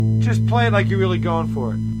just play it like you're really going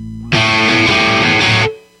for it.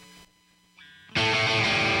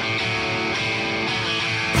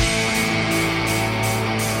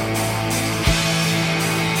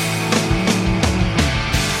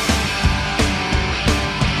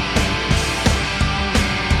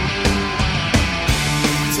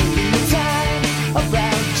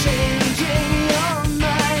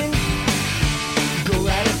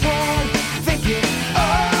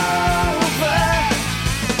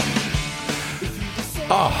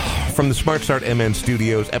 From the Smart Start MN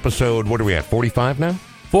Studios, episode, what are we at, 45 now?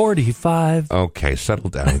 45. Okay, settle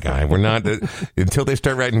down, guy. We're not, until they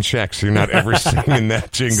start writing checks, you're not ever singing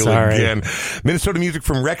that jingle again. Minnesota music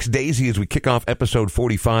from Rex Daisy as we kick off episode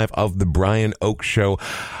 45 of The Brian Oak Show.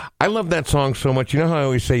 I love that song so much. You know how I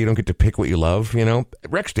always say you don't get to pick what you love, you know?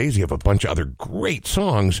 Rex Daisy have a bunch of other great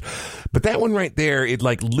songs, but that one right there, it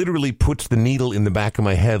like literally puts the needle in the back of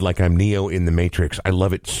my head like I'm Neo in the Matrix. I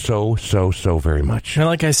love it so very much. And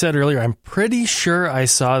like I said earlier, I'm pretty sure I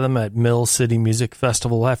saw them at Mill City Music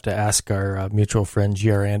Festival. We'll have to ask our mutual friend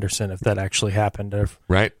J.R. Anderson if that actually happened. If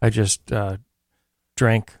right. I just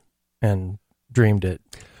drank and dreamed it.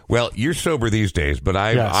 Well, you're sober these days, but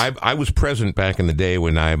I was present back in the day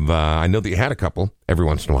when I know that you had a couple every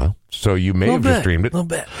once in a while, so you may have just dreamed it. A little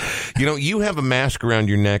bit. You know, you have a mask around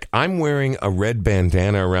your neck. I'm wearing a red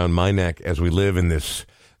bandana around my neck as we live in this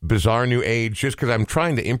bizarre new age, just because I'm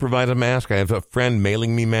trying to improvise a mask. I have a friend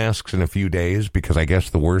mailing me masks in a few days because I guess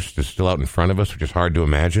the worst is still out in front of us, which is hard to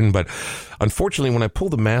imagine. But unfortunately, when I pull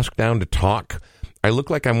the mask down to talk, I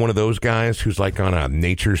look like I'm one of those guys who's like on a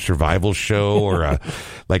nature survival show, or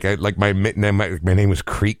like my name was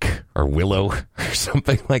Creek or Willow or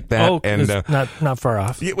something like that. Oh, and not far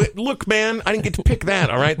off. Yeah, look, man, I didn't get to pick that.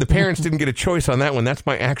 All right, the parents didn't get a choice on that one. That's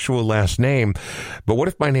my actual last name. But what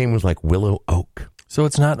if my name was like Willow Oak? So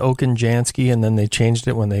it's not Okenjansky, and then they changed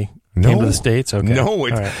it when they came to the States? Okay. No,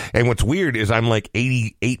 and what's weird is I'm like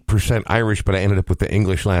 88% Irish, but I ended up with the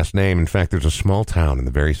English last name. In fact, there's a small town in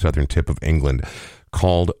the very southern tip of England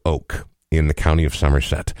called Oak in the county of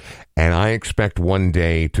Somerset. And I expect one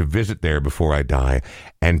day to visit there before I die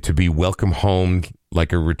and to be welcomed home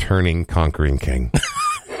like a returning conquering king.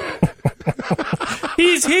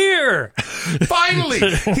 He's here! Finally,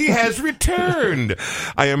 he has returned.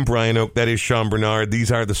 I am Brian Oak. That is Sean Bernard.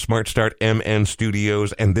 These are the Smart Start MN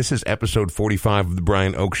Studios, and this is episode 45 of the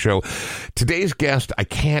Brian Oak Show. Today's guest, I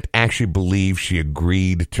can't actually believe she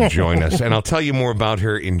agreed to join us, and I'll tell you more about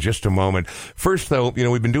her in just a moment. First, though, you know,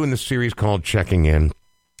 we've been doing this series called Checking In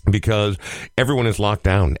because everyone is locked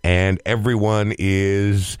down, and everyone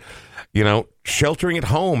is, you know, sheltering at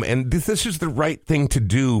home, and this is the right thing to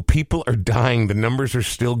do. People are dying. The numbers are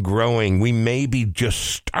still growing. We may be just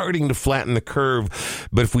starting to flatten the curve,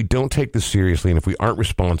 but if we don't take this seriously and if we aren't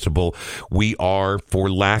responsible, we are,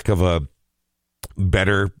 for lack of a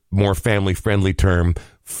better, more family-friendly term,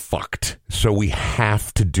 fucked. So we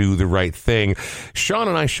have to do the right thing. Sean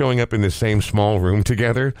and I showing up in the same small room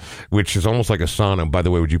together, which is almost like a sauna. By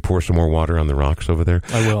the way, would you pour some more water on the rocks over there?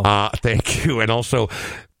 I will. Thank you. And also,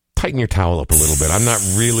 tighten your towel up a little bit. I'm not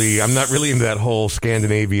really into that whole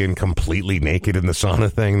Scandinavian completely naked in the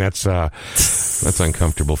sauna thing. That's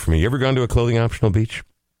uncomfortable for me. You ever gone to a clothing optional beach?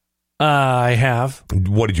 I have.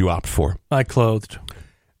 What did you opt for? I clothed.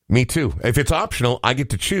 Me too. If it's optional, I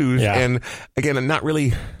get to choose. Yeah. And again, I'm not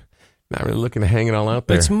really looking to hang it all out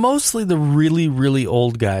there. It's mostly the really, really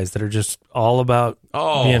old guys that are just all about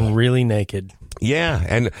being really naked. Yeah.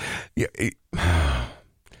 And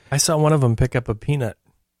I saw one of them pick up a peanut.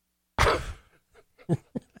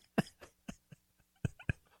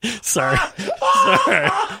 Sorry.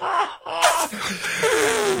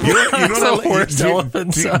 You know what worst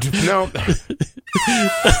elephant sound. No.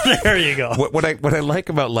 There you go. What I like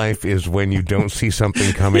about life is when you don't see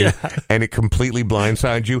something coming and it completely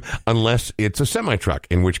blindsides you, unless it's a semi-truck,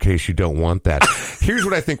 in which case you don't want that. Here's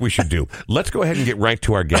what I think we should do. Let's go ahead and get right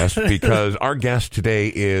to our guest, because our guest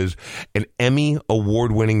today is an Emmy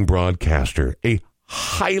award-winning broadcaster, a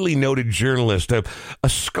highly noted journalist, a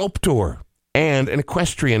sculptor, and an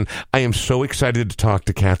equestrian. I am so excited to talk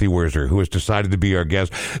to Kathy Wurzer, who has decided to be our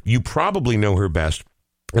guest. You probably know her best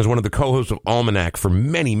as one of the co-hosts of Almanac for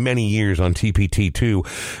many, many years on TPT2,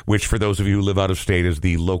 which, for those of you who live out of state, is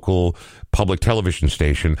the local public television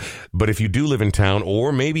station. But if you do live in town,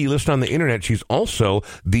 or maybe you listen on the internet, she's also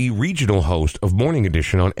the regional host of Morning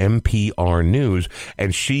Edition on NPR News,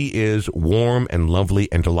 and she is warm and lovely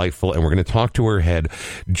and delightful, and we're going to talk to her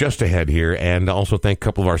just ahead here, and also thank a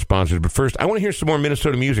couple of our sponsors. But first, I want to hear some more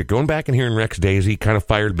Minnesota music. Going back and hearing Rex Daisy kind of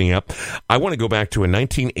fired me up. I want to go back to a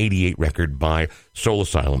 1988 record by Soul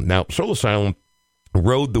Asylum. Now, Soul Asylum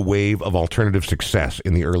rode the wave of alternative success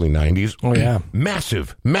in the early 90s. Oh, yeah.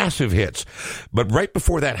 Massive hits. But right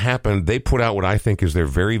before that happened, they put out what I think is their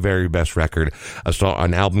very, very best record,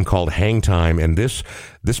 an album called Hang Time, and this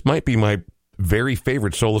might be my very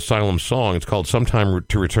favorite Soul Asylum song. It's called Sometime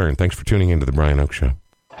to Return. Thanks for tuning into The Brian Oak Show.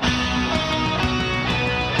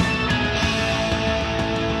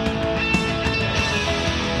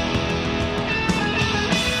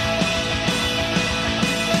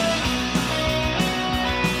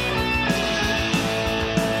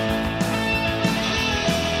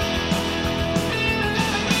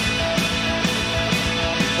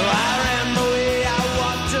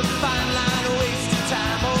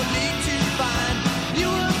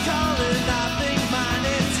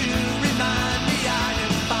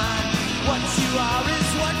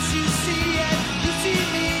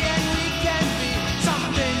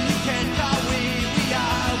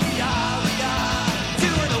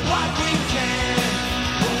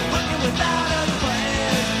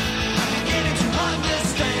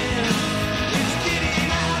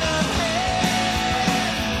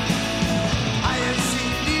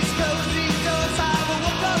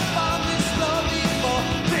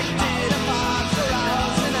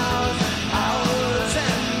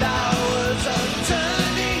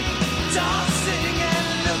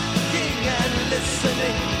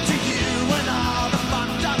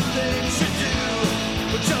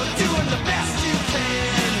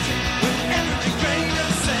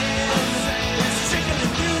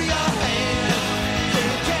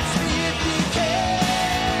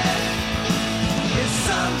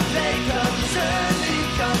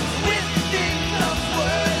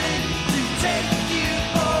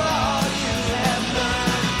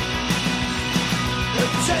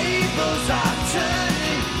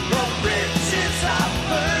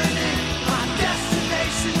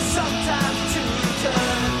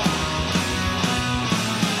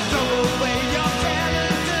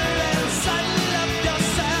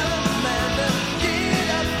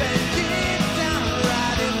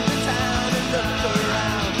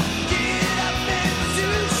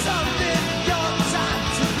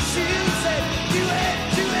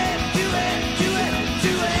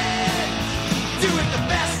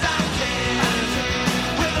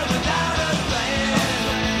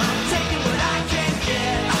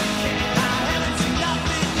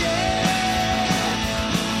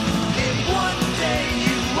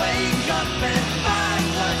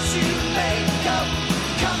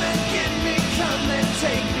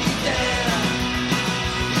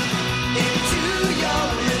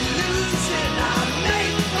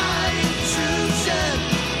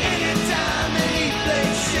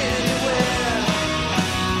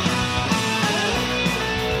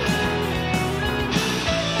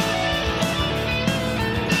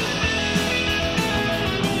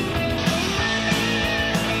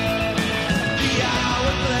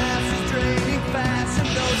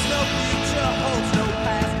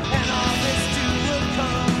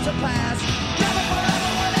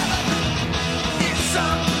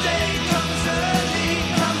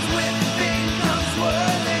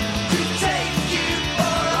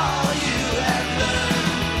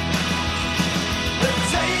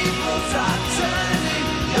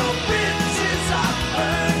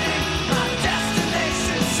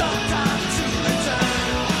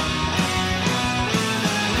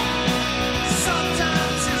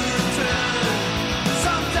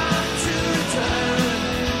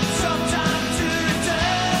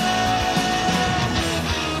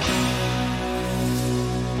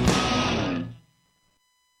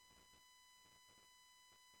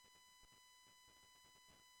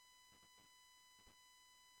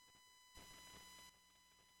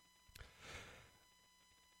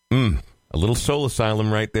 A little Soul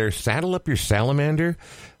Asylum right there. Saddle up your salamander.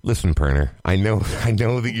 Listen, Perner, I know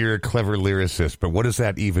that you're a clever lyricist, but what does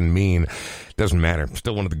that even mean? Doesn't matter.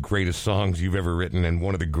 Still one of the greatest songs you've ever written and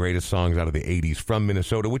one of the greatest songs out of the 80s from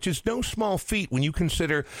Minnesota, which is no small feat when you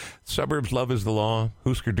consider Suburbs, Love is the Law,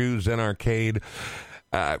 Husker Du, Zen Arcade,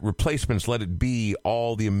 Replacements, Let It Be,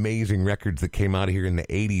 all the amazing records that came out of here in the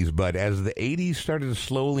 80s. But as the 80s started to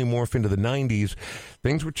slowly morph into the 90s,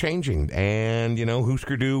 things were changing. And,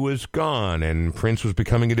 Husker Du was gone, and Prince was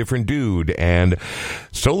becoming a different dude. And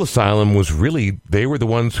Soul Asylum was really, they were the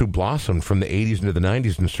ones who blossomed from the 80s into the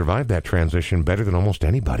 90s and survived that transition better than almost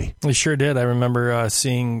anybody. We sure did. I remember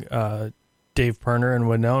seeing Dave Perner and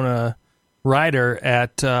Winona Ryder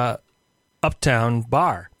at Uptown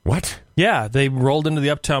Bar. What? Yeah, they rolled into the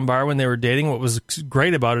Uptown Bar when they were dating. What was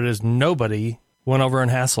great about it is nobody went over and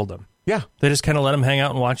hassled them. Yeah. They just kind of let them hang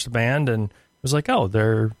out and watch the band, and was like, oh,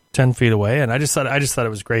 they're 10 feet away, and I just thought it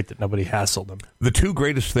was great that nobody hassled them. The two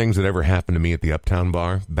greatest things that ever happened to me at the Uptown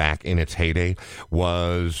Bar back in its heyday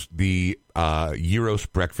was the Gyros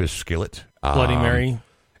breakfast skillet. Bloody Mary.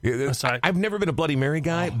 I've never been a Bloody Mary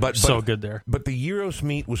guy, but so good there. But the gyros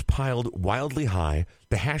meat was piled wildly high.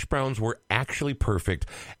 The hash browns were actually perfect,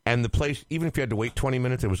 and the place, even if you had to wait 20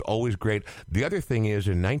 minutes, it was always great. The other thing is,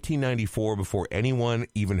 in 1994, before anyone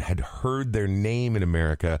even had heard their name in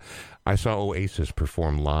America, I saw Oasis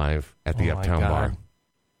perform live at the Uptown Bar.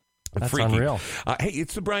 That's freaky. Unreal. Hey,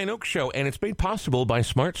 it's the Brian Oak Show, and it's made possible by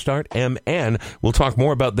Smart Start MN. We'll talk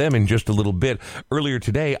more about them in just a little bit. Earlier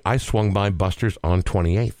today, I swung by Buster's on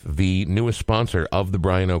 28th, the newest sponsor of the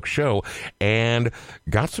Brian Oak Show, and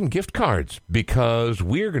got some gift cards because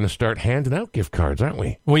we're going to start handing out gift cards, aren't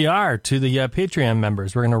we? We are, to the Patreon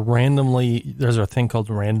members. We're going to there's a thing called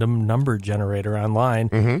random number generator online,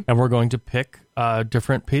 and we're going to pick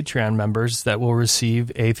different Patreon members that will receive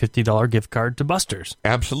a $50 gift card to Buster's.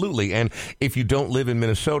 Absolutely. And if you don't live in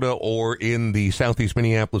Minnesota or in the southeast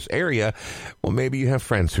Minneapolis area, well, maybe you have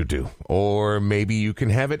friends who do. Or maybe you can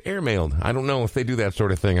have it airmailed. I don't know if they do that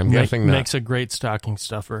sort of thing. I'm guessing not. Makes a great stocking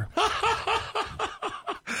stuffer.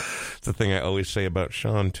 It's the thing I always say about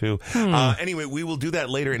Sean, too. Anyway, we will do that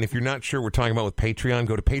later. And if you're not sure we're talking about with Patreon,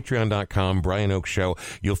 go to patreon.com, Brian Oak Show.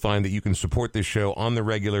 You'll find that you can support this show on the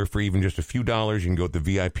regular for even just a few dollars. You can go at the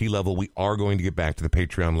VIP level. We are going to get back to the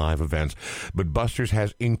Patreon live events. But Buster's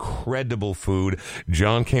has incredible food.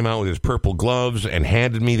 John came out with his purple gloves and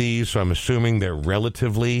handed me these, so I'm assuming they're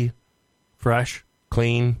relatively fresh,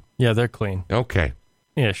 clean. Yeah, they're clean. Okay.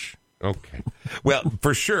 Ish. Okay. Well,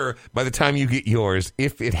 for sure, by the time you get yours,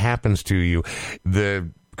 if it happens to you, the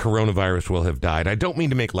coronavirus will have died. I don't mean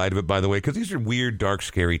to make light of it, by the way, because these are weird, dark,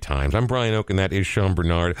 scary times. I'm Brian Oak, and that is Sean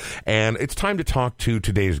Bernard, and it's time to talk to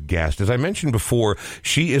today's guest. As I mentioned before,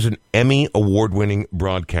 she is an Emmy award-winning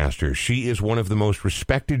broadcaster. She is one of the most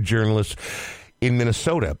respected journalists in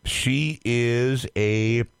Minnesota. She is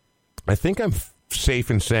I think I'm safe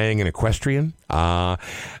in saying an equestrian.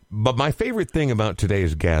 But my favorite thing about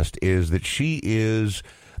today's guest is that she is,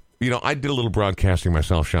 I did a little broadcasting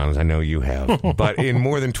myself, Sean, as I know you have. But in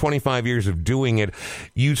more than 25 years of doing it,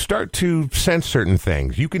 you start to sense certain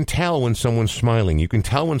things. You can tell when someone's smiling. You can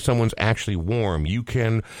tell when someone's actually warm. You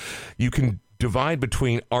can divide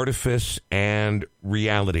between artifice and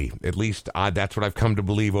reality. At least that's what I've come to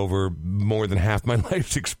believe over more than half my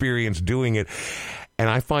life's experience doing it. And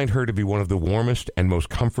I find her to be one of the warmest and most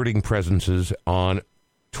comforting presences on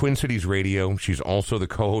Twin Cities Radio. She's also the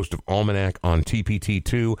co-host of Almanac on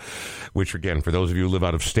TPT2, which, again, for those of you who live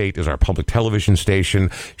out of state, is our public television station.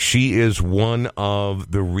 She is one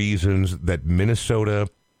of the reasons that Minnesota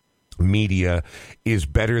media is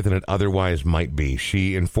better than it otherwise might be.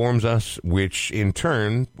 She informs us, which in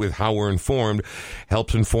turn, with how we're informed,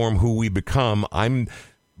 helps inform who we become. I'm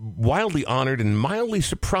wildly honored and mildly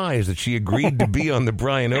surprised that she agreed to be on the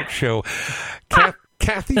Brian Oak Show.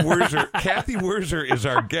 Kathy Wurzer is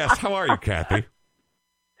our guest. How are you, Kathy?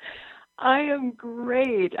 I am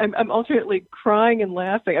great. I'm alternately crying and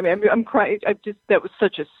laughing. I mean, I'm crying. That was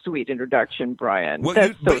such a sweet introduction, Brian. Well,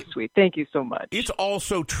 that's so sweet. Thank you so much. It's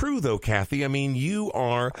also true, though, Kathy. I mean,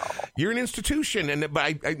 you're an institution, and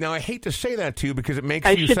now I hate to say that to you because it makes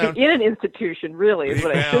you sound. I should be in an institution, really, is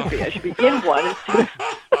what I should be. I should be in one instead of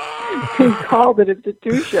being called an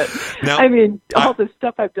institution. Now, I mean, all the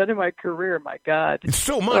stuff I've done in my career, my God. It's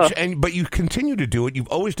so much, but you continue to do it. You've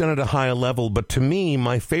always done it at a high level, but to me,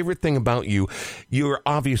 my favorite thing about you're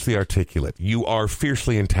obviously articulate. You are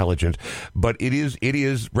fiercely intelligent, but it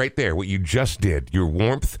is right there what you just did. Your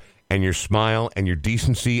warmth and your smile and your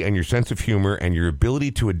decency and your sense of humor and your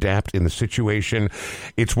ability to adapt in the situation.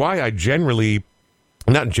 It's why I genuinely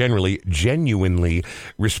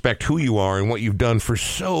respect who you are and what you've done for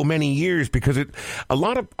so many years, because a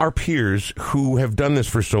lot of our peers who have done this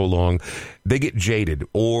for so long, they get jaded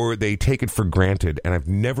or they take it for granted, and I've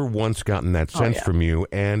never once gotten that sense from you.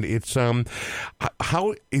 And it's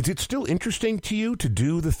how is it still interesting to you to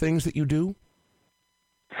do the things that you do?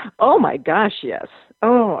 Oh my gosh, yes.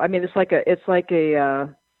 Oh, I mean, it's like a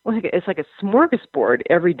smorgasbord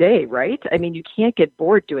every day, right? I mean, you can't get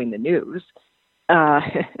bored doing the news.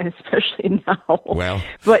 Especially now. Well,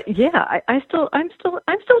 but yeah, I'm still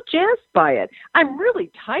jazzed by it. I'm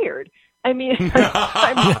really tired. I mean,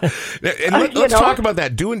 let's talk about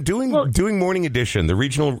that. Doing Morning Edition, the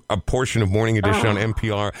regional portion of Morning Edition on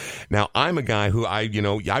NPR. Now, I'm a guy who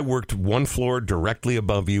I worked one floor directly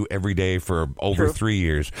above you every day for over 3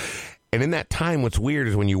 years. And in that time, what's weird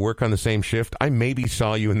is when you work on the same shift, I maybe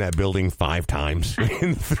saw you in that building 5 times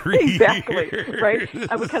in 3 exactly, years. Right?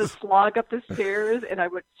 I would kind of slog up the stairs, and I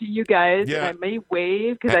would see you guys, and I may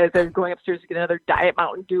wave because I was going upstairs to get another Diet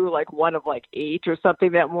Mountain Dew, like one of like 8 or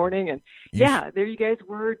something that morning. And there you guys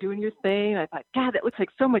were doing your thing. I thought, God, that looks like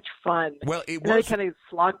so much fun. Well, it and was. then I kind of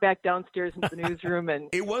slog back downstairs into the newsroom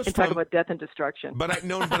and talk about death and destruction. But I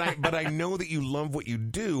know that you love what you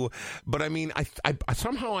do. But I mean, I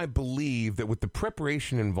somehow I believe that with the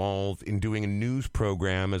preparation involved in doing a news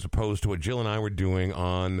program as opposed to what Jill and I were doing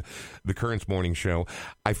on the Currents Morning Show,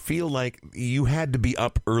 I feel like you had to be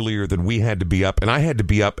up earlier than we had to be up, and I had to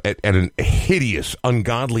be up at an hideous,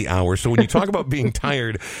 ungodly hour. So when you talk about being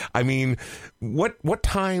tired, I mean, what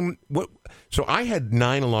time? So I had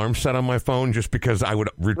 9 alarms set on my phone just because I would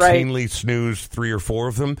routinely snooze 3 or 4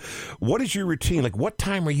 of them. What is your routine? Like, what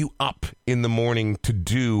time are you up in the morning to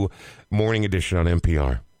do Morning Edition on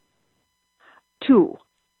NPR? 2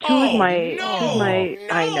 is my,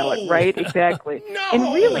 I know it, right? Exactly. No.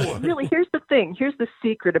 And really, here's the thing. Here's the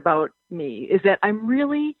secret about me is that I'm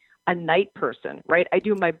really a night person, right? I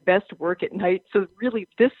do my best work at night. So really,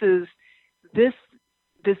 this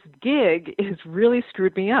gig has really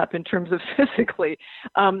screwed me up in terms of physically.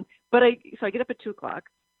 But I get up at 2:00,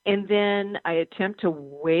 and then I attempt to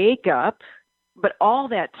wake up. But all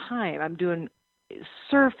that time, I'm doing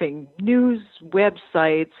surfing news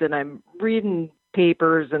websites, and I'm reading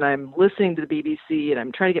papers, and I'm listening to the BBC, and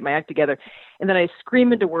I'm trying to get my act together. And then I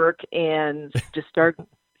scream into work and just start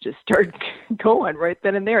going right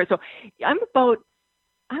then and there. So I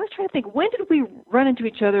was trying to think, when did we run into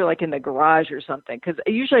each other, like in the garage or something? Because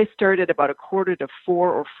usually I start at about 3:45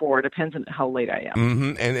 or 4. It depends on how late I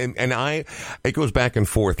am. Mm-hmm. And it goes back and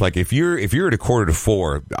forth. Like if you're at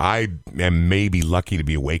 3:45, I am maybe lucky to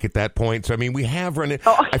be awake at that point. So I mean, we have run it.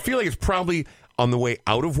 I feel like it's probably on the way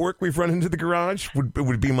out of work we've run into the garage.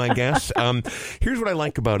 Would be my guess. Here's what I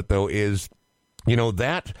like about it though is, you know,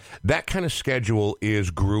 that kind of schedule is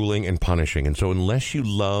grueling and punishing. And so unless you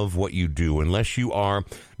love what you do, unless you are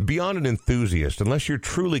beyond an enthusiast, unless you're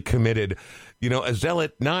truly committed, you know, a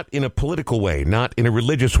zealot, not in a political way, not in a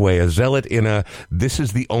religious way, a zealot in a, this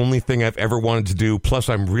is the only thing I've ever wanted to do, plus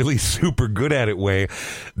I'm really super good at it way,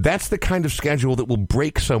 that's the kind of schedule that will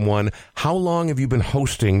break someone. How long have you been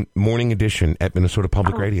hosting Morning Edition at Minnesota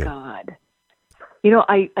Public Radio? God. You know,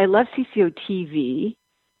 I left CCO TV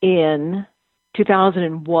in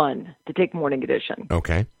 2001 to take Morning Edition.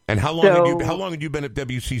 Okay. And how long had you been at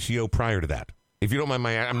WCCO prior to that? If you don't mind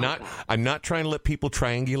I'm not trying to let people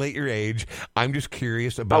triangulate your age. I'm just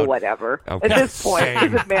curious about. Oh, whatever. Okay. At this point,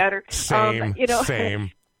 it doesn't matter. Same. It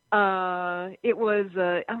was.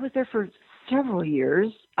 I was there for several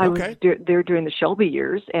years. I was there during the Shelby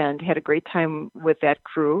years and had a great time with that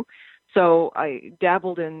crew. So I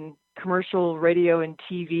dabbled in commercial radio and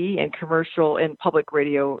TV and commercial and public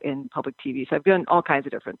radio and public TV. So I've done all kinds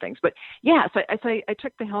of different things. But yeah, so I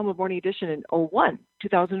took the helm of Morning Edition in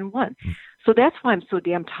 2001. So that's why I'm so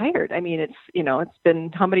damn tired. I mean, it's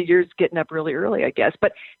been how many years getting up really early, I guess.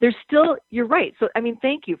 But there's still, you're right. So, I mean,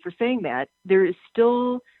 thank you for saying that. There is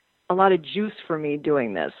still a lot of juice for me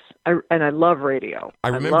doing this. And I love radio. I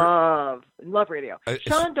love radio.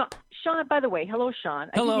 Sean, by the way, hello, Sean.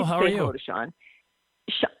 Hello, how are you? Hello to Sean.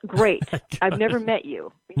 Great. I've never met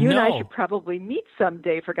you. You and I should probably meet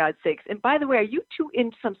someday, for God's sakes. And by the way, are you two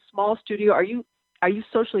in some small studio? Are you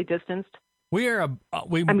socially distanced? We are.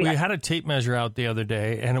 We had a tape measure out the other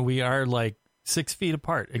day, and we are like 6 feet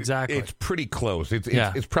apart. Exactly. It's pretty close.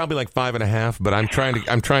 It's probably like 5.5. But I'm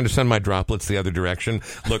trying to send my droplets the other direction.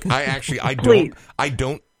 Look, I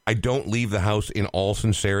don't leave the house in all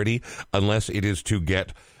sincerity unless it is to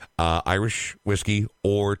get Irish whiskey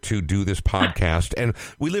or to do this podcast. And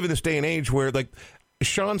we live in this day and age where, like,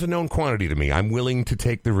 Sean's a known quantity to me. I'm willing to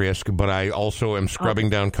take the risk, but I also am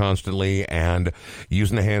scrubbing down constantly and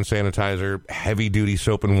using the hand sanitizer, heavy-duty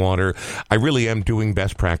soap and water. I really am doing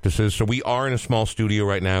best practices. So we are in a small studio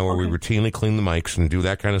right now where we routinely clean the mics and do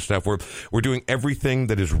that kind of stuff. We're doing everything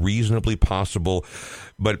that is reasonably possible.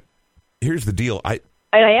 But here's the deal. I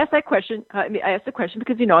asked that question. I asked the question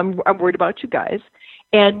because, I'm worried about you guys.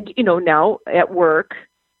 And, now at work,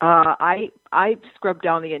 I scrubbed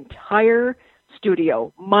down the entire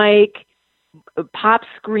studio, mic, pop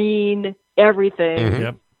screen,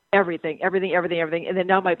 everything, everything. And then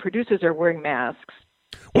now my producers are wearing masks.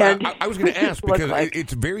 Well, I was going to ask because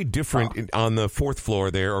it's very different on the 4th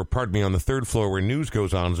floor there, or pardon me, on the 3rd floor where news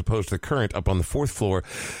goes on as opposed to the current up on the 4th floor.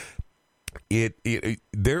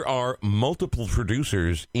 There are multiple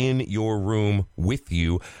producers in your room with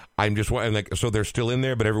you. I'm just wondering, so they're still in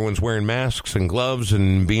there, but everyone's wearing masks and gloves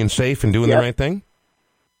and being safe and doing the right thing?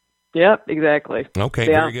 Yep, exactly. Okay,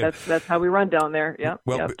 yeah, very good. That's how we run down there. Yep.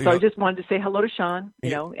 Well, yep. So I just wanted to say hello to Sean.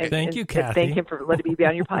 And thank you, Kathy. And thank him for letting me be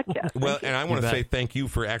on your podcast. Well, and I want to say thank you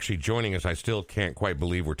for actually joining us. I still can't quite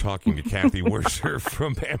believe we're talking to Kathy Wurzer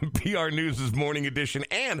from NPR News' Morning Edition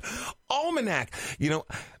and Almanac.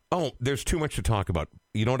 There's too much to talk about.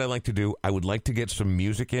 You know what I like to do? I would like to get some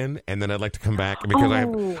music in, and then I'd like to come back because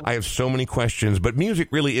I have so many questions. But music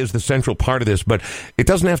really is the central part of this. But it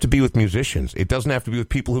doesn't have to be with musicians. It doesn't have to be with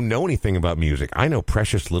people who know anything about music. I know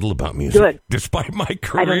precious little about music, despite my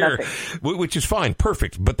career, which is fine,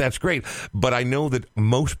 perfect. But that's great. But I know that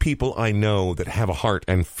most people I know that have a heart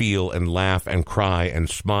and feel and laugh and cry and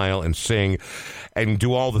smile and sing and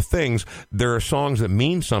do all the things, there are songs that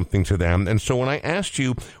mean something to them. And so when I asked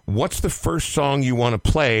you, what's the first song you want to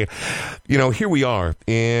play, here we are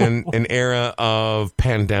in an era of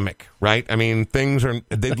pandemic, right? I mean,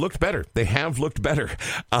 they've looked better. They have looked better.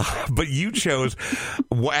 But you chose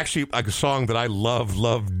actually like a song that I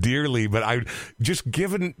love dearly, but I just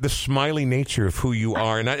given the smiley nature of who you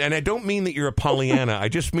are. And I don't mean that you're a Pollyanna. I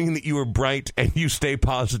just mean that you are bright and you stay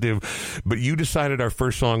positive. But you decided our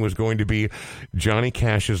first song was going to be Johnny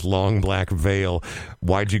Cash's Long Black Veil.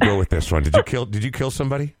 Why'd you go with this one? Did you kill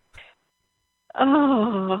somebody?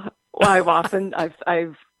 Oh, well,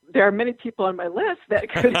 there are many people on my list that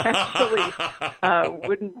could actually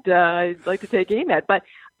wouldn't like to take aim at, but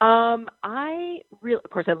of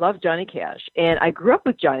course, I love Johnny Cash, and I grew up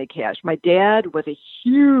with Johnny Cash. My dad was a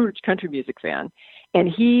huge country music fan, and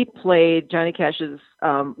he played Johnny Cash's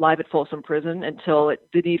live at Folsom Prison until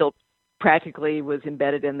the needle practically was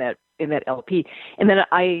embedded in that LP, and then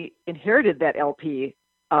I inherited that LP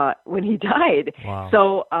when he died. Wow.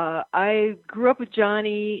 So I grew up with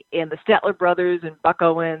Johnny and the Statler Brothers and Buck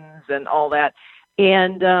Owens and all that.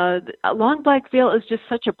 And Long Black Veil is just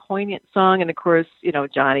such a poignant song. And of course,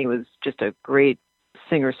 Johnny was just a great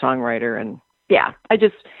singer-songwriter. And yeah,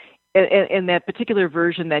 in that particular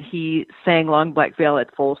version that he sang Long Black Veil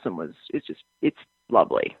at Folsom it's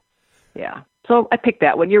lovely. Yeah. So I picked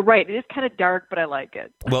that one. You're right. It is kind of dark, but I like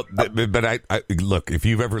it. Well, but I look, if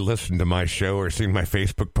you've ever listened to my show or seen my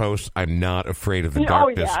Facebook posts, I'm not afraid of the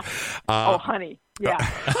darkness. Oh, honey. Yeah.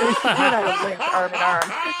 Arm in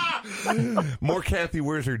arm. More Kathy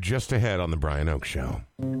Wurzer just ahead on The Brian Oak Show.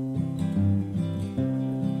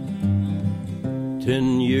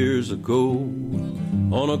 10 years ago,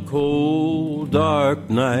 on a cold, dark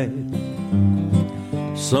night,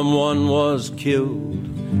 someone was killed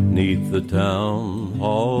 'neath the town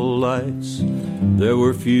hall lights. There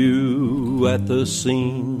were few at the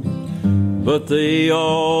scene, but they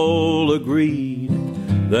all agreed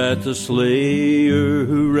that the slayer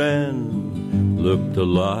who ran looked a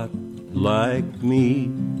lot like me.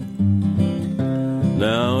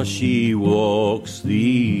 Now she walks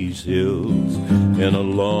these hills in a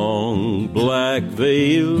long black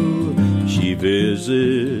veil. She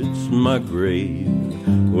visits my grave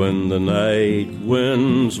when the night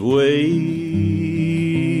winds wave.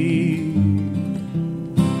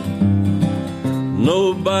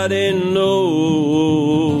 Nobody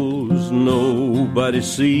knows, nobody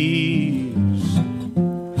sees,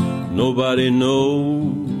 nobody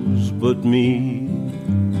knows but me.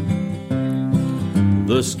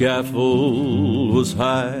 The scaffold was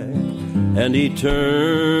high and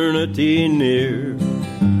eternity near.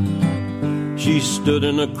 She stood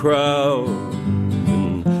in a crowd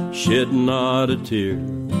and shed not a tear.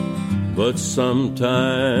 But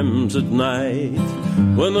sometimes at night,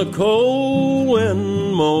 when the cold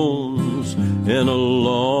wind moans in a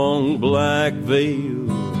long black veil,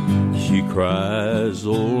 she cries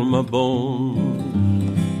o'er my bones.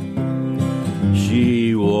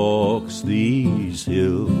 She walks these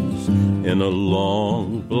hills in a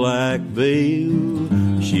long black veil.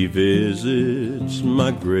 She visits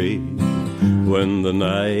my grave when the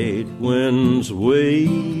night winds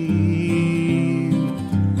wave.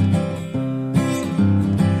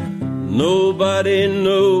 Nobody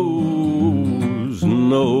knows,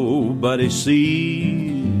 nobody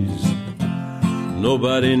sees,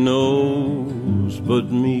 nobody knows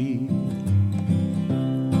but me.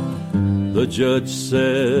 The judge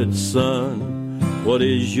said, son, what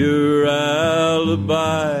is your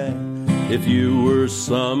alibi? If you were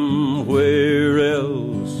somewhere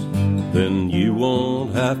else, then you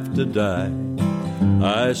won't have to die.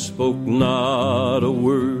 I spoke not a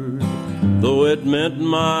word, though it meant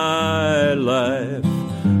my life.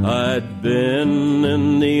 I'd been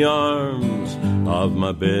in the arms of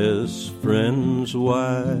my best friend's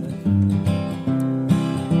wife.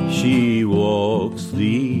 She walks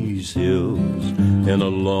these hills in a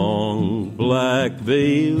long black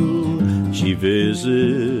veil. She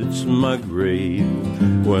visits my grave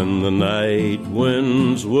when the night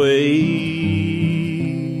winds wave.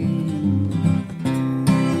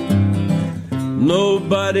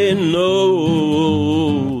 Nobody knows,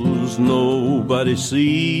 nobody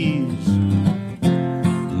sees,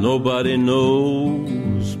 nobody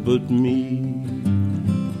knows but me.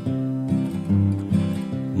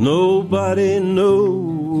 Nobody knows,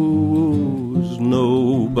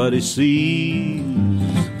 nobody sees,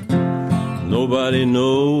 nobody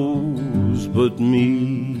knows but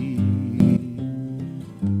me.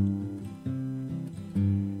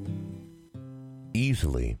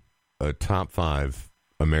 Easily a top 5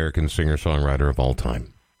 American singer-songwriter of all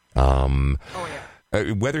time.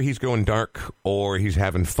 Whether he's going dark or he's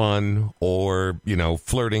having fun or,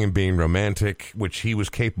 flirting and being romantic, which he was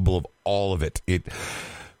capable of all of it.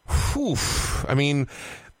 I mean,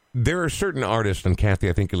 there are certain artists, and Kathy,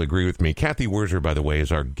 I think you'll agree with me. Kathy Wurzer, by the way,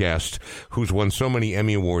 is our guest, who's won so many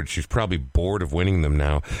Emmy Awards, she's probably bored of winning them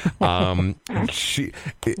now.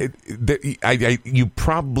 You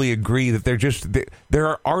probably agree that there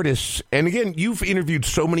are artists, and again, you've interviewed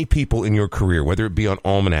so many people in your career, whether it be on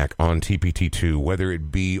Almanac, on TPT2, whether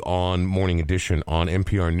it be on Morning Edition, on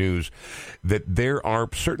NPR News, that there are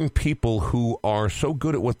certain people who are so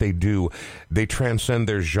good at what they do, they transcend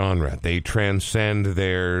their genre, they transcend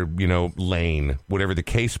their lane, whatever the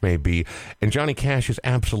case may be. And Johnny Cash is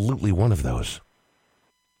absolutely one of those.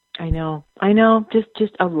 I know.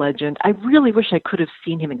 Just a legend. I really wish I could have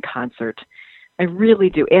seen him in concert. I really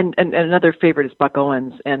do. And another favorite is Buck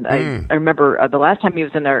Owens. And I remember the last time he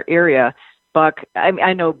was in our area, Buck,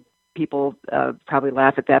 I know people probably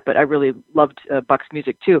laugh at that, but I really loved Buck's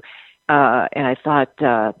music too. And I thought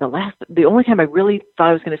the only time I really thought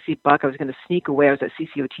I was going to see Buck, I was going to sneak away. I was at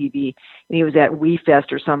CCO TV, and he was at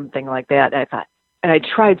WeFest or something like that. And I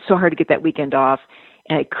tried so hard to get that weekend off,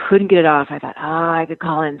 and I couldn't get it off. I thought, I could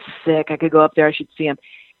call in sick. I could go up there. I should see him.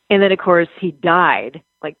 And then, of course, he died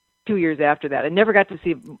like 2 years after that. I never got to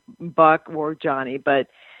see Buck or Johnny, but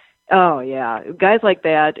oh yeah, guys like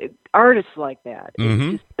that, artists like that,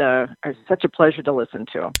 just, are such a pleasure to listen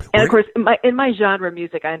to. And of course, in my genre of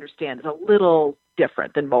music, I understand it's a little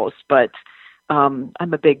different than most, but I'm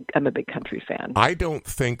a big country fan. I don't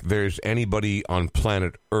think there's anybody on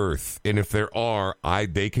planet Earth, and if there are,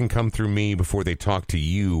 they can come through me before they talk to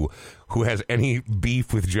you, who has any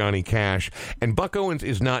beef with Johnny Cash. And Buck Owens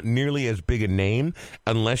is not nearly as big a name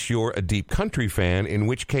unless you're a deep country fan, in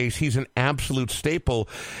which case he's an absolute staple,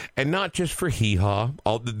 and not just for Hee Haw.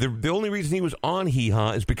 The only reason he was on Hee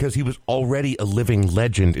Haw is because he was already a living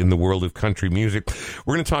legend in the world of country music.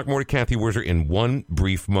 We're going to talk more to Kathy Wurzer in one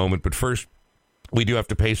brief moment, but first, we do have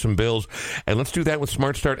to pay some bills, and let's do that with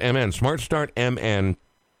Smart Start MN. Smart Start MN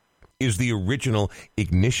is the original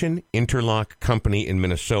ignition interlock company in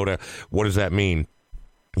Minnesota. What does that mean?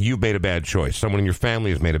 You've made a bad choice. Someone in your family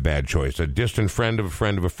has made a bad choice. A distant friend of a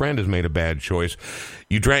friend of a friend has made a bad choice.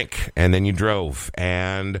 You drank, and then you drove,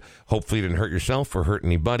 and hopefully you didn't hurt yourself or hurt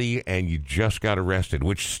anybody, and you just got arrested,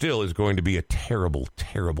 which still is going to be a terrible,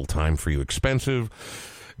 terrible time for you. Expensive,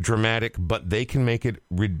 dramatic, but they can make it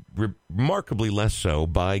remarkably less so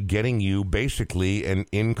by getting you basically an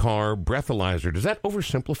in-car breathalyzer. Does that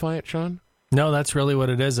oversimplify it, Sean? No, that's really what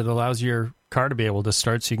it is. It allows your car to be able to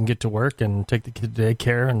start so you can get to work and take the kid to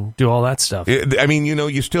daycare and do all that stuff. I mean,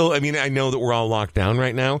 I know that we're all locked down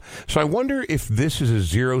right now, so I wonder if this is a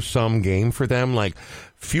zero-sum game for them, like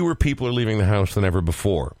fewer people are leaving the house than ever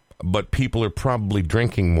before. But people are probably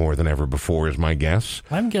drinking more than ever before, is my guess.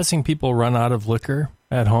 I'm guessing people run out of liquor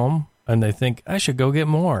at home, and they think, I should go get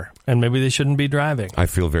more, and maybe they shouldn't be driving. I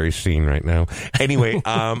feel very seen right now. Anyway,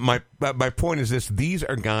 my point is this. These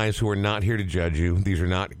are guys who are not here to judge you. These are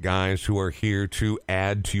not guys who are here to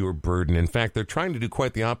add to your burden. In fact, they're trying to do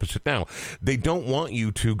quite the opposite now. They don't want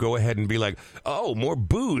you to go ahead and be like, oh, more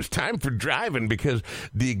booze, time for driving, because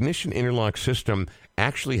the ignition interlock system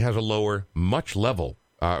actually has a much lower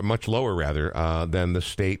than the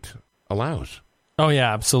state allows. Oh,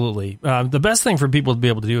 yeah, absolutely. The best thing for people to be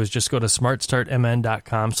able to do is just go to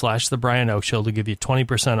smartstartmn.com/The Brian Oak Show to give you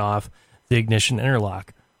 20% off the ignition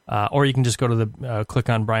interlock. Or you can just go to click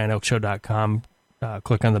on brianoakshow.com,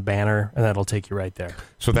 click on the banner, and that'll take you right there.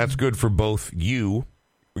 So that's good for both you,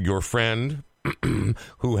 your friend,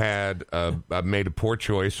 who had made a poor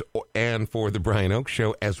choice, and for the Brian Oak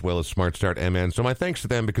Show, as well as Smart Start MN. So my thanks to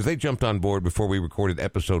them, because they jumped on board before we recorded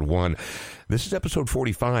episode 1. This is episode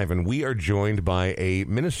 45, and we are joined by a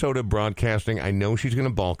Minnesota broadcasting, I know she's going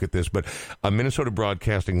to balk at this, but a Minnesota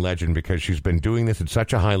broadcasting legend, because she's been doing this at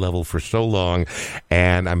such a high level for so long,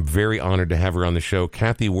 and I'm very honored to have her on the show,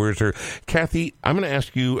 Cathy Wurzer. Cathy, I'm going to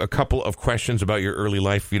ask you a couple of questions about your early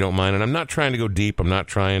life, if you don't mind, and I'm not trying to go deep. I'm not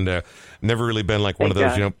trying to... Never really been like one of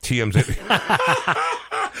those, TMZ.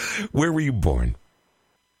 Where were you born?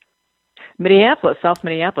 Minneapolis, South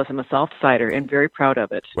Minneapolis. I'm a South Sider and very proud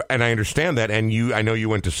of it. And I understand that. And I know you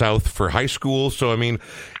went to South for high school. So,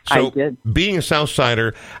 I did. Being a South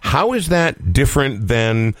Sider, how is that different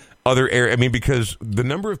than other areas? Because the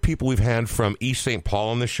number of people we've had from East St. Paul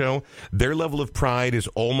on the show, their level of pride is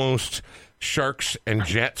almost... Sharks and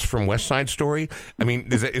Jets from West Side Story.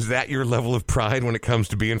 Is that your level of pride when it comes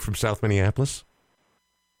to being from South Minneapolis?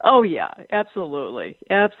 Oh yeah, absolutely,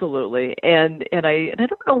 and I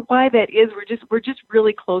don't know why that is. We're just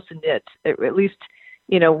really close knit. At least,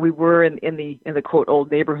 we were in the quote old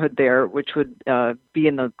neighborhood there, which would be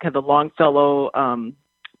in the kind of the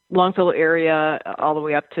Longfellow area all the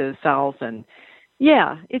way up to South, and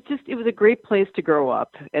yeah, it was a great place to grow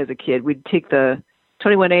up as a kid. We'd take the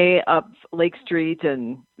 21A up Lake Street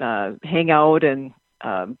and hang out, and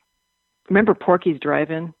remember Porky's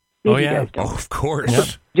Drive-In? Oh yeah, of course. Yep.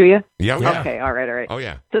 Do you? Yeah. Okay. All right. Oh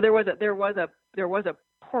yeah. So there was a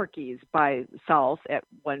Porky's by South at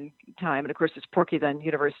one time, and of course there's Porky's on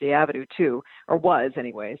University Avenue too, or was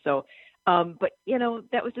anyway. So, but it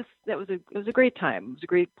was a great time. It was a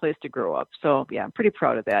great place to grow up. So yeah, I'm pretty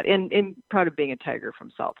proud of that, and proud of being a Tiger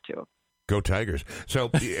from South too. Go Tigers. So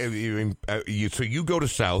you go to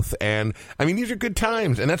South, and these are good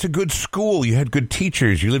times, and that's a good school. You had good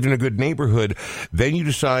teachers. You lived in a good neighborhood. Then you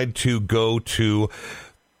decide to go to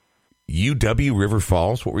UW River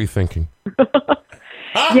Falls. What were you thinking?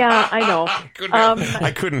 Yeah, I know.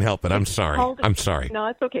 I couldn't help it. I'm sorry. I'm sorry. No,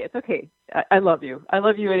 it's okay. It's okay. I love you. I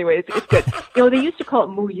love you anyway. It's good. They used to call it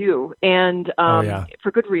MUU, and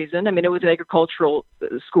for good reason. It was an agricultural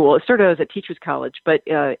school. It started as a teacher's college, but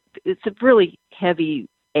it's a really heavy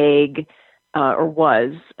ag, or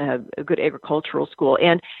was a good agricultural school.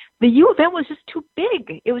 And the U of M was just too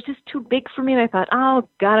big. It was just too big for me. And I thought, oh,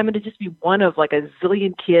 God, I'm going to just be one of like a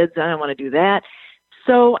zillion kids. I don't want to do that.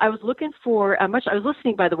 So I was looking for I was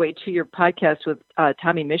listening, by the way, to your podcast with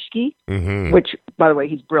Tommy Mischke, which, by the way,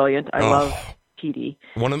 he's brilliant. I love PD.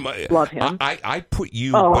 Love him. I put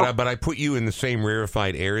you, but I put you in the same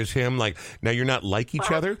rarefied air as him. Like, now you're not like each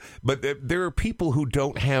other, but there are people who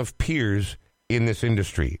don't have peers in this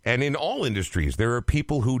industry, and in all industries, there are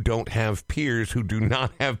people who don't have peers, who do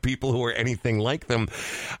not have people who are anything like them.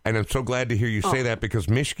 And I'm so glad to hear you say that, because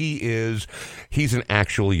Mischke he's an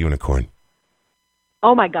actual unicorn.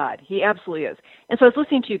 Oh, my God. He absolutely is. And so I was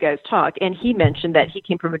listening to you guys talk, and he mentioned that he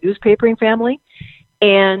came from a newspapering family,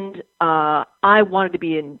 and I wanted to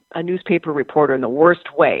be a newspaper reporter in the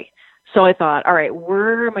worst way. So I thought, all right,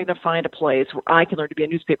 where am I going to find a place where I can learn to be a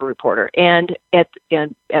newspaper reporter? And at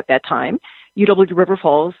that time, UW River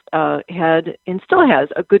Falls had and still has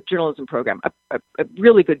a good journalism program, a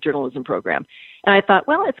really good journalism program. And I thought,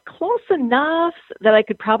 well, it's close enough that I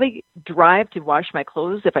could probably drive to wash my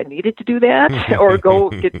clothes if I needed to do that, or go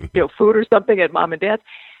get food or something at mom and dad's.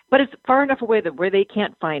 But it's far enough away that where they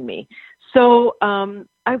can't find me. So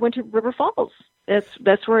I went to River Falls.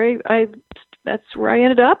 That's where I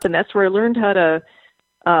ended up, and that's where I learned how to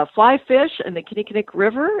fly fish in the Kinnickinnic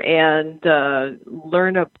River, and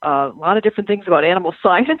learn a lot of different things about animal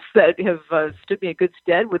science that have stood me in good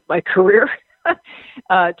stead with my career.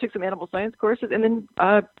 Took some animal science courses, and then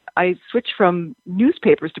I switched from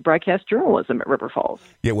newspapers to broadcast journalism at River Falls.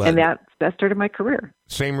 Yeah, well, and that started my career.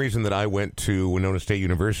 Same reason that I went to Winona State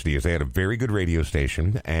University is they had a very good radio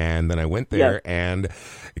station, and then I went there, and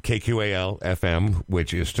KQAL FM,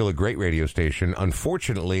 which is still a great radio station.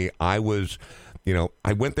 Unfortunately, I went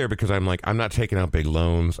there because I'm not taking out big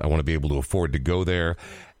loans. I want to be able to afford to go there.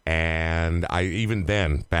 And even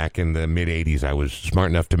then, back in the mid-'80s, I was smart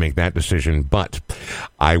enough to make that decision. But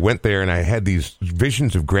I went there, and I had these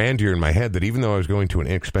visions of grandeur in my head that even though I was going to an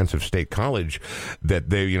inexpensive state college, that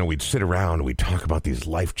we'd sit around and we'd talk about these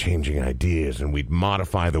life-changing ideas, and we'd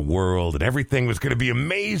modify the world, and everything was going to be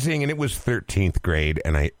amazing. And it was 13th grade,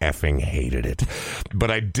 and I effing hated it. But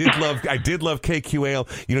I did love KQAL.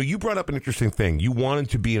 You brought up an interesting thing. You wanted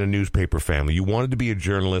to be in a newspaper family. You wanted to be a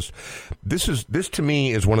journalist. This to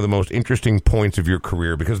me is one of the most interesting points of your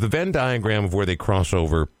career, because the Venn diagram of where they cross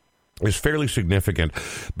over is fairly significant.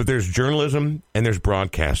 But there's journalism and there's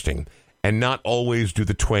broadcasting. and not always do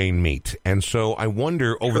the twain meet. And so I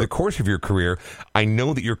wonder, over the course of your career, I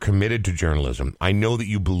know that you're committed to journalism. I know that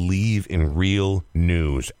you believe in real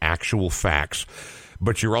news, actual facts,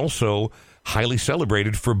 but you're also highly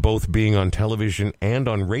celebrated for both being on television and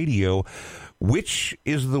on radio. Which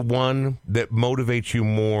is the one that motivates you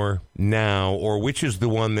more now, or which is the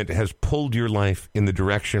one that has pulled your life in the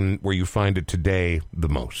direction where you find it today the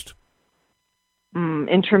most?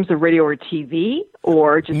 In terms of radio or TV,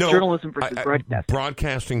 or just journalism versus broadcasting?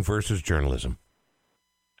 Broadcasting versus journalism.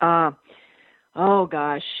 Oh,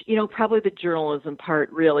 gosh. Probably the journalism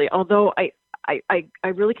part, really. Although I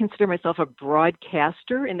really consider myself a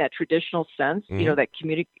broadcaster in that traditional sense, that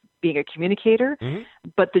being a communicator,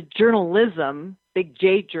 but the journalism, big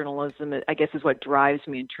J journalism, I guess, is what drives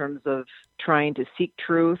me in terms of trying to seek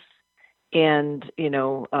truth and,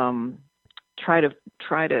 try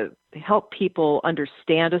to help people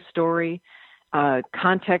understand a story,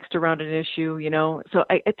 context around an issue, So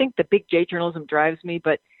I think the big J journalism drives me,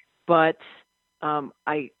 but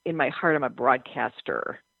in my heart, I'm a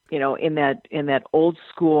broadcaster, in that old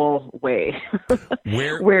school way,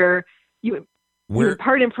 where you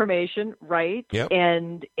impart information, right? Yep.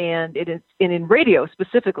 And in radio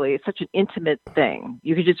specifically, it's such an intimate thing.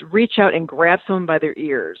 You can just reach out and grab someone by their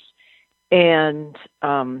ears, and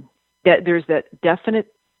that there's that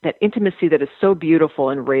intimacy that is so beautiful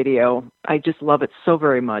in radio. I just love it so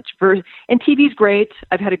very much. And TV's great.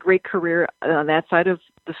 I've had a great career on that side of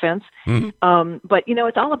the fence. But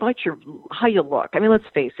it's all about how you look. I mean, let's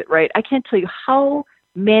face it, right? I can't tell you how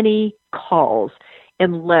many calls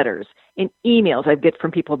and letters and emails I get from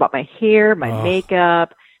people about my hair, my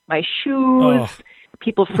makeup, my shoes.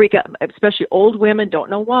 People freak out, especially old women, don't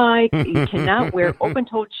know why. You cannot wear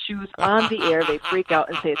open-toed shoes on the air. They freak out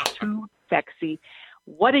and say it's too sexy.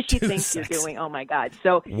 What does she think you're doing? Oh, my God.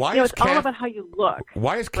 So, it's all about how you look.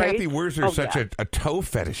 Why is Kathy Wurzer such a toe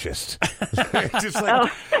fetishist? Just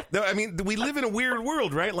like, no, I mean, we live in a weird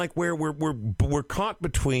world, right? Like where we're caught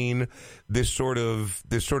between this sort of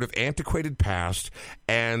antiquated past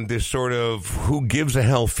and this sort of who gives a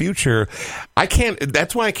hell future.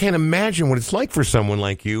 That's why I can't imagine what it's like for someone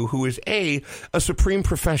like you, who is A, supreme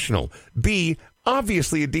professional, B,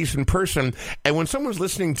 obviously a decent person, and when someone's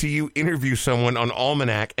listening to you interview someone on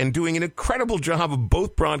Almanac and doing an incredible job of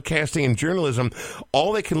both broadcasting and journalism,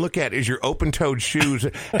 all they can look at is your open-toed shoes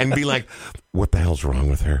and be like, what the hell's wrong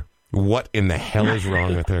with her? What in the hell is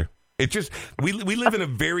wrong with her? It just, we live in a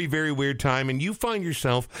very, very weird time, and you find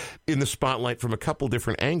yourself in the spotlight from a couple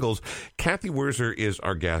different angles. Kathy Wurzer is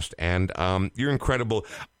our guest, and you're incredible.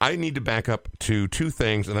 I need to back up to two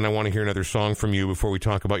things, and then I want to hear another song from you before we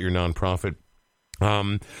talk about your nonprofit.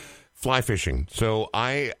 Fly fishing. So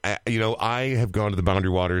I have gone to the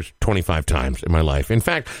Boundary Waters 25 times in my life. In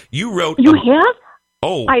fact, you wrote... You have?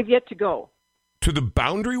 Oh. I've yet to go. To the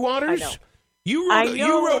Boundary Waters? I know.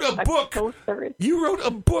 You wrote a book. So sorry. You wrote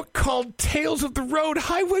a book called Tales of the Road,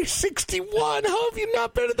 Highway 61. How have you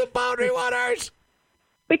not been to the Boundary Waters?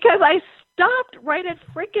 Because I stopped right at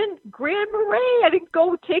freaking Grand Marais. I didn't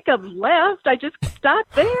go take a left. I just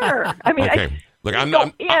stopped there. I mean, okay. Look, I'm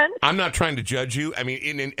not trying to judge you. I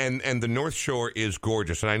mean, and the North Shore is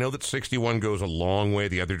gorgeous, and I know that 61 goes a long way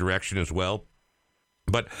the other direction as well.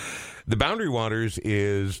 But the Boundary Waters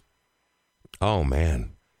is, oh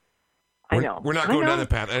man, I know. We're not going down that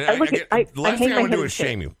path. The last thing I want to do is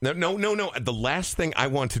shame you. No. The last thing I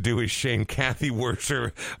want to do is shame Kathy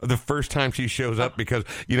Wurzer the first time she shows up, because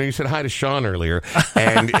you said hi to Sean earlier,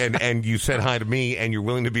 and you said hi to me, and you're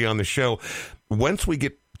willing to be on the show. Once we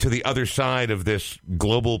get to the other side of this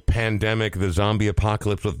global pandemic, the zombie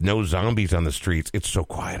apocalypse with no zombies on the streets, it's so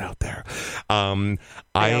quiet out there.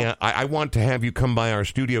 I want to have you come by our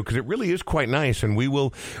studio, because it really is quite nice, and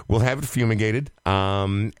we'll have it fumigated,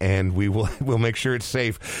 and we'll make sure it's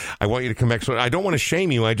safe. I want you to come back. So I don't want to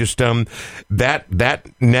shame you. I just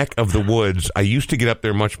that neck of the woods, I used to get up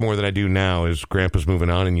there much more than I do now, as Grandpa's moving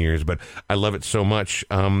on in years, but I love it so much.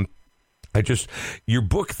 Your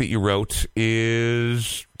book that you wrote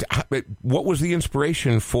is, what was the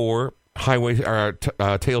inspiration for Tales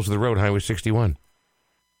of the Road, Highway 61?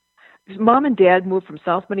 Mom and Dad moved from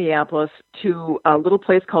South Minneapolis to a little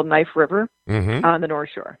place called Knife River on the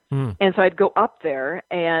North Shore. And so I'd go up there,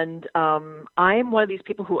 and I'm one of these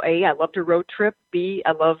people who, A, I love to road trip, B,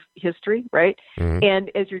 I love history, right? And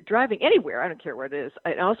as you're driving anywhere, I don't care where it is,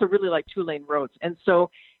 I also really like two-lane roads. And so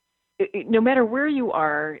no matter where you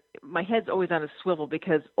are, my head's always on a swivel,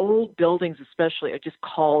 because old buildings especially are just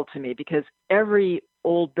called to me, because every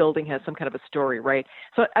old building has some kind of a story, right?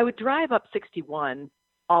 So I would drive up 61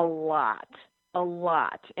 a lot.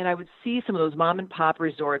 And I would see some of those mom and pop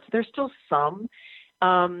resorts. There's still some,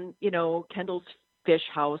 Kendall's Fish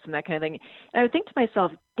House and that kind of thing. And I would think to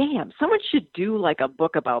myself, damn, someone should do like a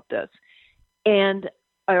book about this. And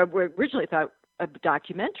I originally thought a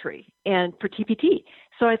documentary and for TPT.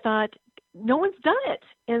 So I thought, no one's done it.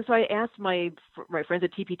 And so I asked my friends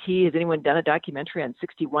at TPT, has anyone done a documentary on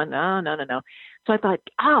 61? No. So I thought,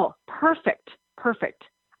 oh, perfect.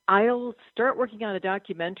 I'll start working on a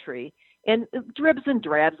documentary, and dribs and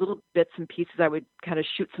drabs, little bits and pieces. I would kind of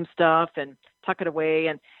shoot some stuff and tuck it away.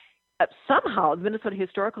 And somehow the Minnesota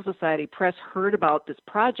Historical Society Press heard about this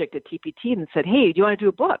project at TPT and said, hey, do you want to do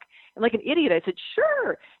a book? And like an idiot, I said,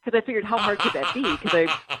 sure, because I figured, how hard could that be?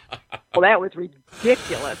 Well, that was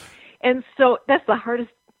ridiculous. And so that's the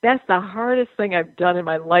hardest thing I've done in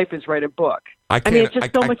my life is write a book. I mean, it's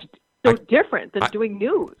just so different than doing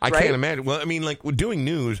news. I right? can't imagine. Well, I mean, like with doing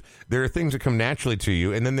news, there are things that come naturally to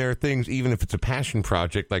you, and then there are things, even if it's a passion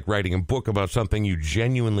project, like writing a book about something you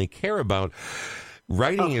genuinely care about.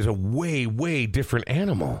 Writing is a way, way different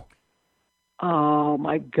animal. Oh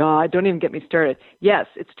my God! Don't even get me started. Yes,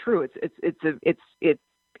 it's true.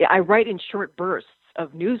 I write in short bursts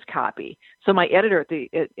of news copy. So my editor at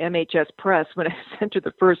MHS Press, when I sent her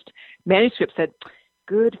the first manuscript, said,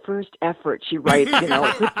 "Good first effort." She writes,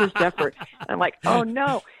 good first effort. And I'm like, oh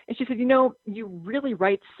no. And she said, you really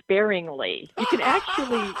write sparingly. You can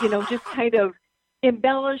actually, just kind of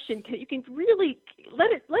embellish, and you can really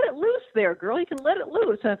let it loose there, girl. You can let it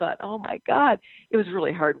loose. And I thought, oh my God, it was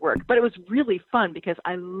really hard work, but it was really fun because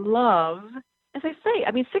I love, as I say,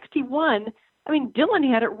 61.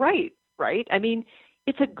 Dylan had it right. I mean,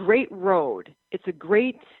 it's a great road. It's a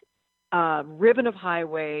great ribbon of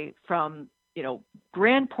highway from,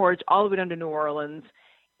 Grand Portage all the way down to New Orleans.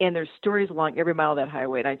 And there's stories along every mile of that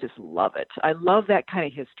highway, and I just love it. I love that kind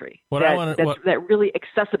of history. That really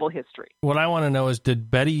accessible history. What I want to know is, did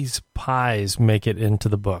Betty's Pies make it into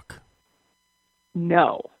the book?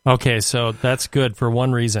 No. Okay, so that's good for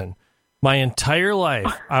one reason. My entire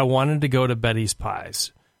life, I wanted to go to Betty's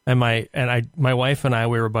Pies. And my wife and I,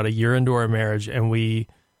 we were about a year into our marriage, and we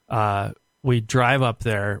drive up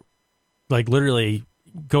there, like literally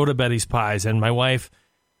go to Betty's Pies, and my wife,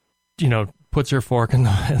 puts her fork in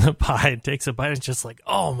the pie and takes a bite, and it's just like,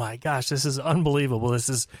 oh my gosh, this is unbelievable. This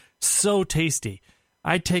is so tasty.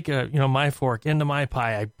 I take my fork into my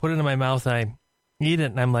pie, I put it in my mouth, and I eat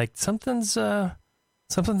it, and I'm like, something's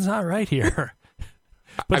not right here.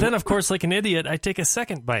 But then, of course, like an idiot, I take a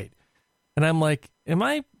second bite, and I'm like, am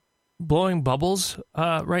I blowing bubbles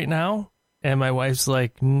right now? And my wife's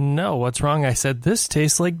like, no, what's wrong? I said, this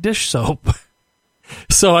tastes like dish soap.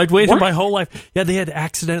 So I'd waited my whole life. Yeah, they had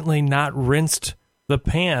accidentally not rinsed the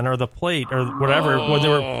pan or the plate or whatever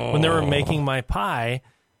when they were making my pie,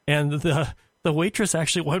 and the waitress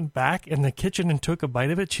actually went back in the kitchen and took a bite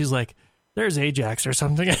of it. She's like, "There's Ajax or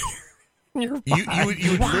something." You would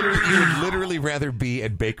literally rather be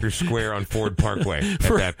at Baker Square on Ford Parkway at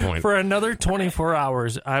that point. For another 24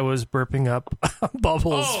 hours, I was burping up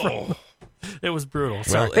bubbles. It was brutal.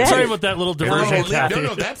 Sorry about that little diversion, Kathy.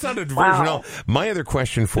 No, that's not a diversion at all. My other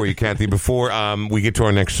question for you, Kathy, before we get to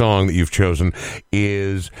our next song that you've chosen,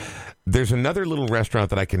 is there's another little restaurant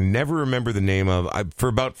that I can never remember the name of. For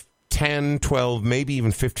about 10, 12, maybe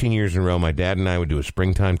even 15 years in a row, my dad and I would do a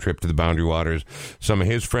springtime trip to the Boundary Waters. Some of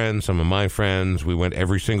his friends, some of my friends. We went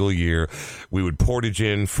every single year. We would portage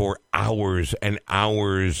in for hours and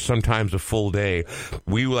hours, sometimes a full day.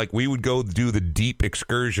 We would go do the deep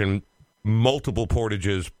excursion, multiple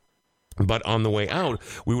portages, but on the way out,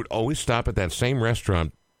 we would always stop at that same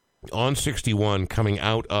restaurant on 61 coming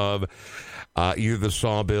out of either the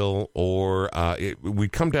Sawbill or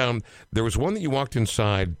we'd come down. There was one that you walked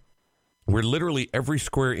inside where literally every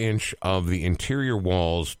square inch of the interior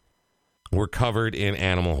walls were covered in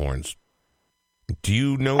animal horns. Do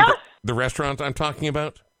you know the restaurant I'm talking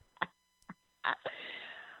about?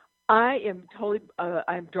 I am totally.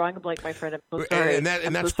 I'm drawing a blank, my friend. I'm so sorry. And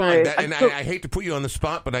that's fine. I hate to put you on the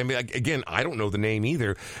spot, but I mean, again, I don't know the name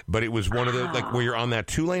either. But it was one of the where you're on that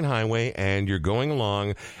 2-lane highway and you're going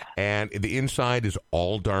along, and the inside is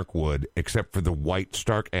all dark wood except for the white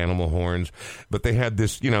stark animal horns. But they had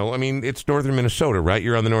this, it's northern Minnesota, right?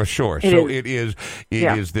 You're on the North Shore, it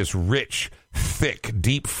is this rich, thick,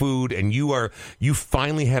 deep food, and you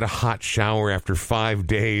finally had a hot shower after 5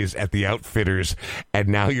 days at the Outfitters, and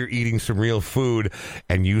now you're eating some real food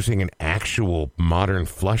and using an actual modern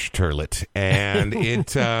flush toilet, and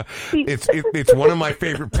it's one of my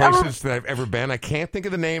favorite places that I've ever been. I can't think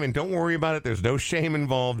of the name, and don't worry about it. There's no shame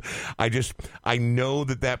involved. I know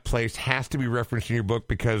that place has to be referenced in your book,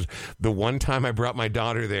 because the one time I brought my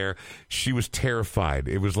daughter there, she was terrified.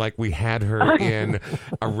 It was like we had her in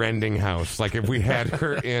a rending house. Like if we had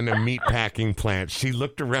her in a meat packing plant. She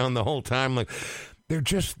looked around the whole time like, they're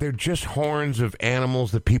just horns of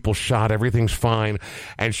animals that people shot. Everything's fine.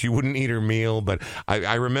 And she wouldn't eat her meal. But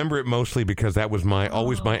I remember it mostly because that was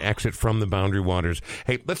always my exit from the Boundary Waters.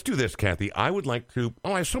 Hey, let's do this, Kathy. I would like to...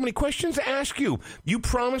 I have so many questions to ask you. You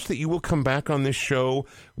promise that you will come back on this show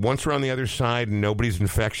once we're on the other side and nobody's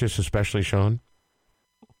infectious, especially Sean?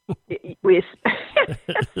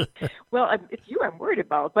 Well, it's you I'm worried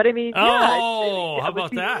about, but I mean, how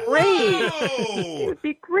about that? Great. It would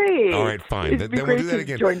be great. All right, fine. Then we'll do that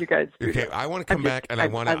again. Join you guys. Okay, I want to come back, and I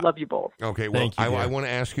love you both. Okay, well, I want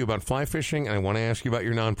to ask you about fly fishing, and I want to ask you about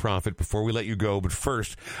your nonprofit before we let you go. But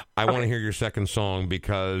first, I want to hear your second song,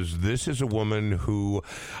 because this is a woman who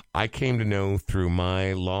I came to know through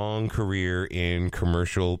my long career in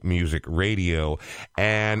commercial music radio,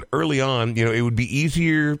 and early on, it would be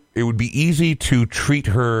easy to treat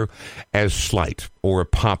her as slight or a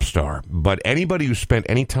pop star, but anybody who spent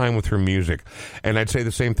any time with her music, and I'd say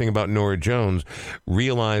the same thing about Norah Jones,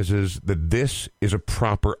 realizes that this is a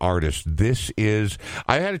proper artist.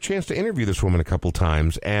 I had a chance to interview this woman a couple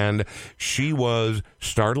times, and she was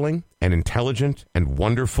startling and intelligent and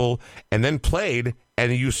wonderful, and then played,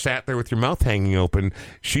 and you sat there with your mouth hanging open.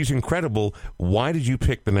 She's incredible. Why did you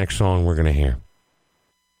pick the next song we're going to hear?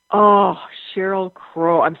 Oh, Sheryl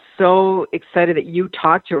Crow. I'm so excited that you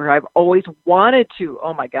talked to her. I've always wanted to.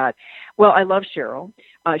 Oh, my God. Well, I love Sheryl.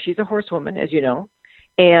 She's a horsewoman, as you know,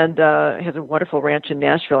 and has a wonderful ranch in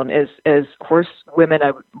Nashville. And as horsewomen,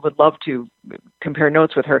 I would love to compare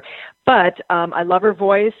notes with her. But I love her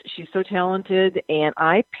voice. She's so talented. And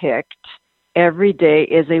I picked Every Day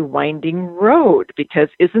is a Winding Road, because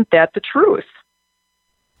isn't that the truth?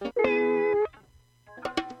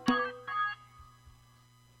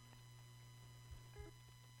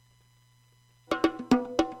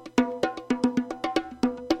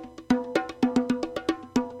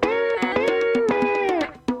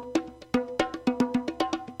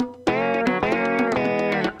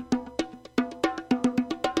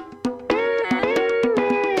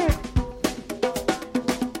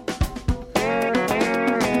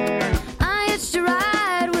 I hitched a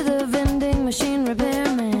ride with a vending machine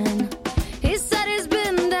repairman.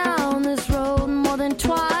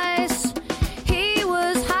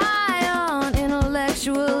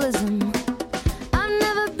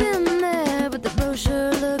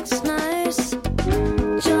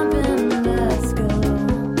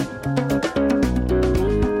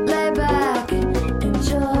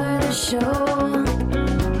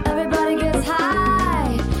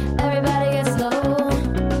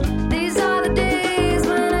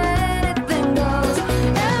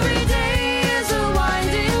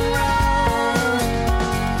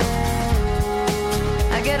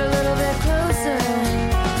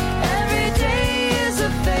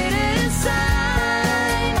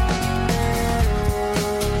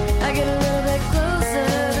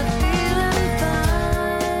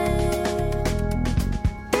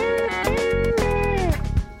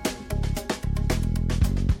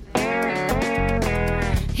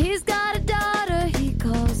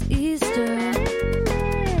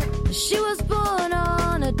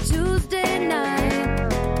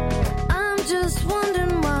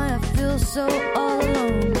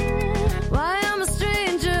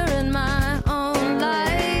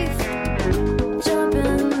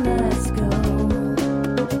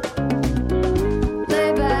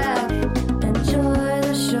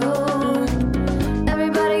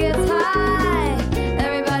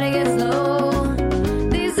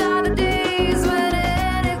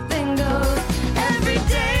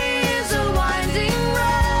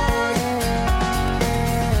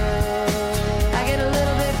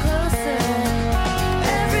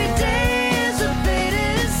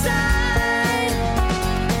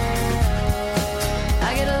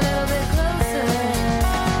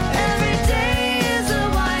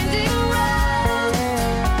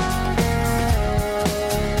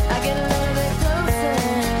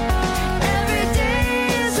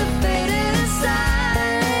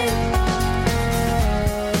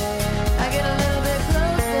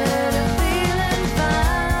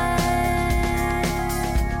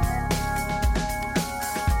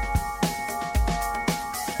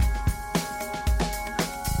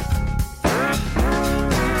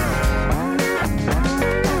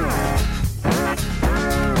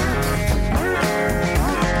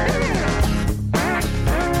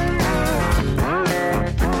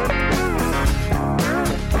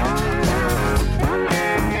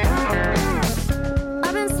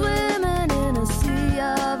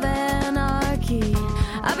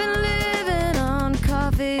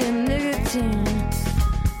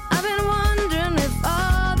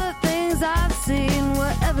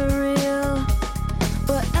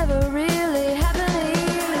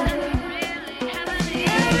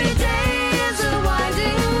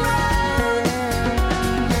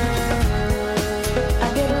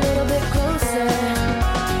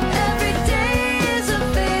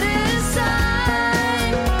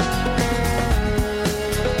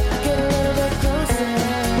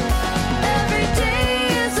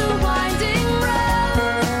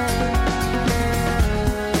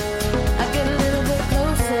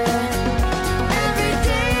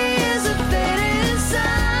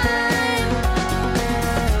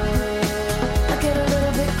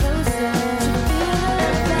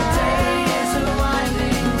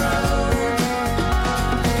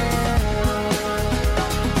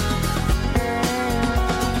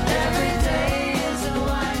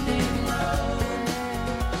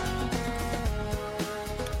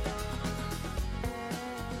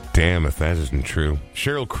 damn if that isn't true.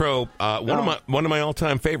 Sheryl Crow, one of my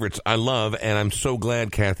all-time favorites. I love, and I'm so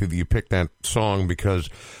glad, Kathy, that you picked that song,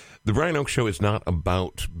 because the Brian Oak Show is not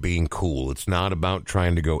about being cool. It's not about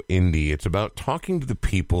trying to go indie. It's about talking to the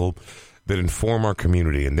people that inform our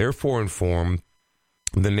community and therefore inform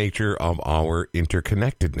the nature of our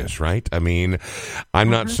interconnectedness, right? I mean, I'm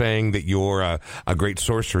not saying that you're a great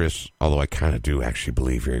sorceress, although I kind of do actually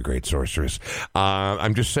believe you're a great sorceress.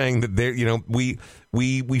 I'm just saying that there,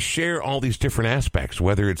 we share all these different aspects,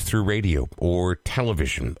 whether it's through radio or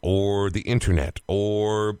television or the internet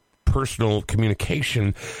or personal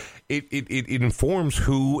communication. It informs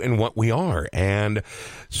who and what we are. And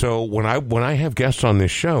so when I have guests on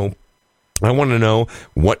this show, I want to know,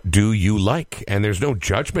 what do you like? And there's no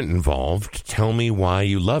judgment involved. Tell me why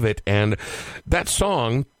you love it. And that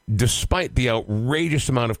song, despite the outrageous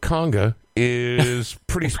amount of conga, is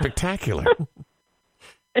pretty spectacular.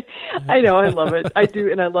 I know, I love it. I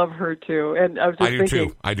do, and I love her too. And I was just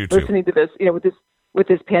thinking, I do too. Listening to this, with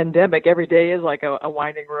this pandemic, every day is like a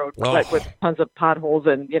winding road, with tons of potholes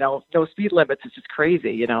and, no speed limits. It's just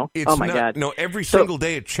crazy, It's my God. No, every single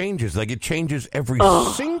day it changes. Like, it changes every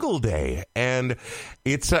single day. And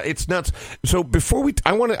it's nuts. So before we're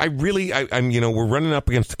running up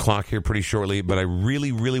against the clock here pretty shortly, but I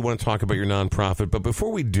really, really want to talk about your nonprofit. But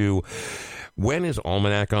before we do, when is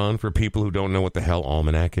Almanac on for people who don't know what the hell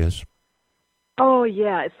Almanac is? Oh,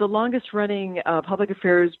 yeah. It's the longest-running public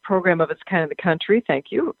affairs program of its kind in the country, thank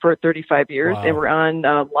you, for 35 years. Wow. And we're on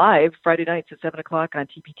live Friday nights at 7 o'clock on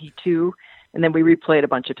TPT2, and then we replay it a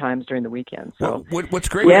bunch of times during the weekend. So what's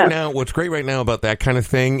great right now about that kind of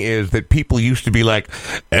thing is that people used to be like,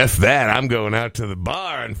 F that, I'm going out to the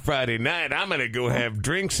bar on Friday night. I'm going to go have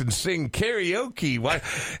drinks and sing karaoke. Why?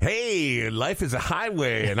 Hey, life is a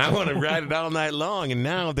highway, and I want to ride it all night long. And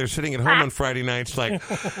now they're sitting at home on Friday nights like...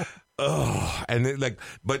 Oh, and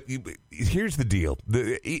but here's the deal.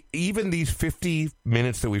 Even these 50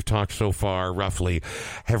 minutes that we've talked so far, roughly,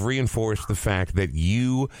 have reinforced the fact that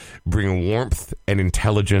you bring warmth and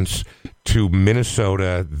intelligence to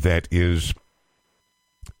Minnesota that is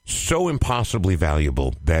so impossibly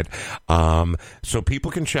valuable that, so people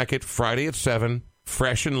can check it Friday at 7.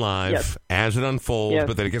 Fresh and live as it unfolds,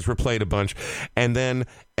 but then it gets replayed a bunch. And then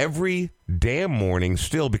every damn morning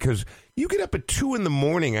still, because you get up at 2 in the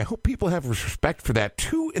morning. I hope people have respect for that.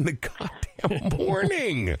 2 in the goddamn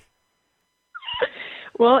morning.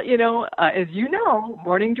 Well, as you know,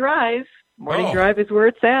 morning drive is where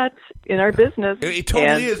it's at in our business. It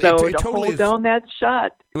totally is. So it totally hold down that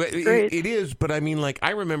shot. It is, but I mean,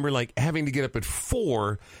 I remember having to get up at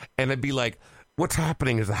 4 and I'd be like, what's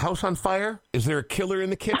happening? Is the house on fire? Is there a killer in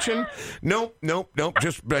the kitchen? Nope.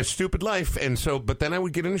 Just my stupid life. And so, but then I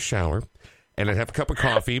would get in the shower and I'd have a cup of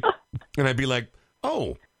coffee and I'd be like,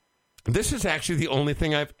 oh, this is actually the only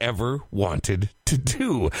thing I've ever wanted to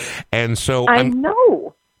do. And so I'm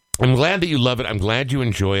glad that you love it. I'm glad you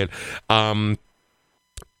enjoy it.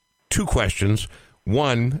 2 questions.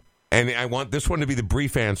 One, and I want this one to be the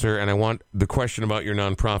brief answer, and I want the question about your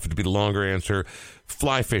nonprofit to be the longer answer.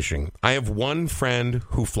 Fly fishing. I have one friend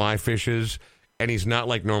who fly fishes, and he's not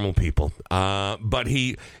like normal people. But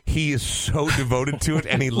he is so devoted to it,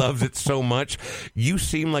 and he loves it so much. You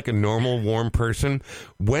seem like a normal, warm person.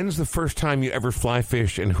 When's the first time you ever fly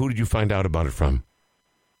fish, and who did you find out about it from?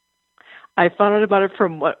 I found out about it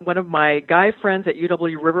from one of my guy friends at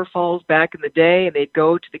UW River Falls back in the day, and they'd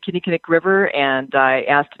go to the Kinnickinnic River, and I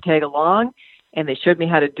asked to tag along, and they showed me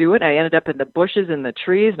how to do it. I ended up in the bushes and the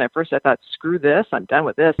trees, and at first I thought, screw this, I'm done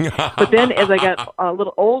with this. But then as I got a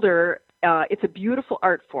little older, it's a beautiful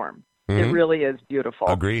art form. Mm-hmm. It really is beautiful.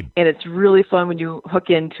 Agreed. And it's really fun when you hook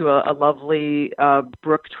into a lovely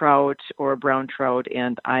brook trout or a brown trout,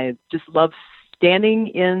 and I just love standing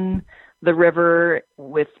in the river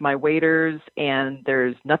with my waders, and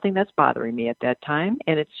there's nothing that's bothering me at that time,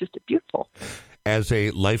 and it's just beautiful. As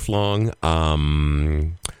a lifelong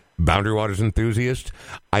Boundary Waters enthusiast,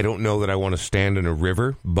 I don't know that I want to stand in a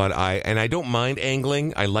river, but I don't mind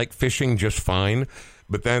angling. I like fishing just fine.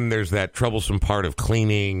 But then there's that troublesome part of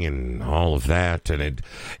cleaning and all of that, and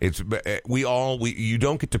you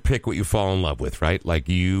don't get to pick what you fall in love with, right? Like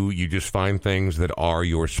you just find things that are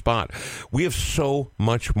your spot. We have so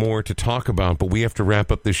much more to talk about, but we have to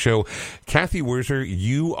wrap up the show. Kathy Wurzer,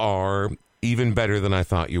 you are even better than I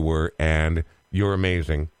thought you were, and you're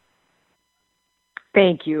amazing.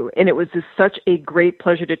 Thank you. And it was just such a great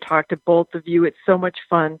pleasure to talk to both of you. It's so much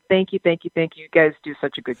fun. Thank you. You guys do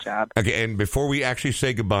such a good job. Okay, and before we actually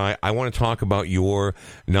say goodbye, I want to talk about your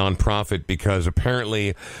nonprofit, because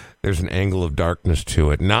apparently there's an angle of darkness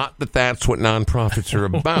to it. Not that that's what nonprofits are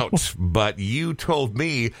about, but you told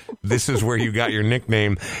me this is where you got your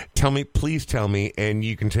nickname. Please tell me, and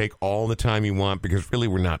you can take all the time you want, because really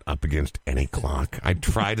we're not up against any clock. I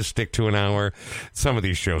try to stick to an hour. Some of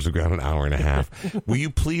these shows have gone an hour and a half. Will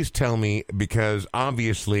you please tell me, because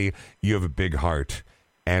obviously you have a big heart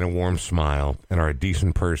and a warm smile and are a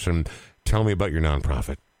decent person. Tell me about your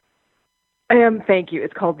nonprofit. Thank you.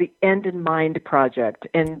 It's called the End in Mind Project,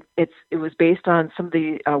 and it was based on some of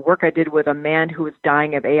the work I did with a man who was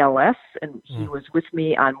dying of ALS, and he was with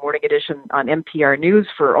me on Morning Edition on NPR News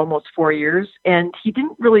for almost 4 years, and he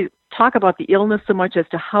didn't really talk about the illness so much as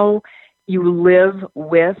to how you live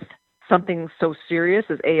with something so serious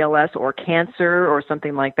as ALS or cancer or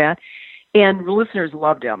something like that. And listeners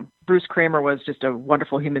loved him. Bruce Kramer was just a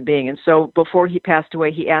wonderful human being, and so before he passed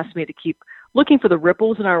away, he asked me to keep looking for the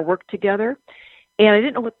ripples in our work together. And I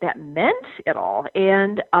didn't know what that meant at all.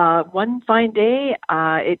 And one fine day,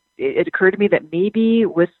 it occurred to me that maybe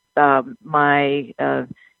with my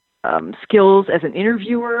skills as an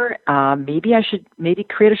interviewer, maybe I should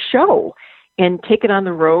create a show and take it on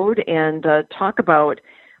the road and talk about,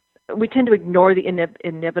 we tend to ignore the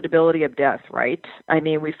inevitability of death, right? I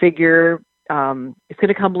mean, we figure it's going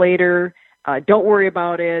to come later, don't worry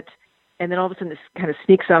about it. And then all of a sudden this kind of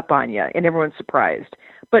sneaks up on you and everyone's surprised.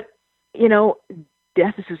 But,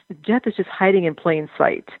 death is just hiding in plain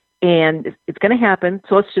sight. And it's going to happen,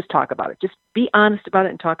 so let's just talk about it. Just be honest about it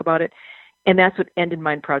and talk about it. And that's what End in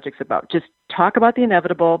Mind Project's about. Just talk about the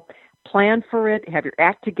inevitable, plan for it, have your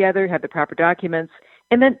act together, have the proper documents,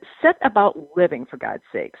 and then set about living, for God's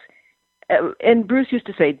sakes. And Bruce used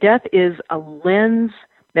to say, death is a lens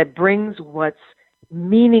that brings what's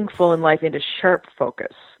meaningful in life into sharp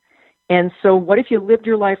focus. And so what if you lived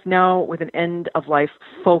your life now with an end-of-life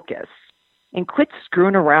focus and quit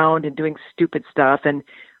screwing around and doing stupid stuff? And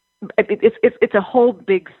it's a whole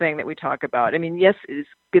big thing that we talk about. I mean, yes,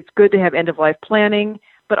 it's good to have end-of-life planning,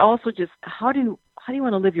 but also just how do you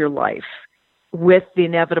want to live your life with the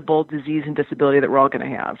inevitable disease and disability that we're all going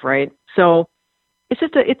to have, right? So it's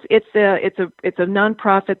just it's a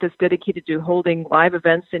nonprofit that's dedicated to holding live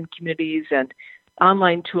events in communities and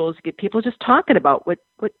online tools to get people just talking about what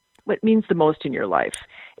means the most in your life.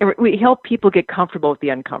 And we help people get comfortable with the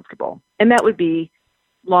uncomfortable. And that would be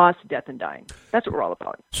loss, death, and dying. That's what we're all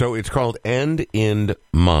about. So it's called End in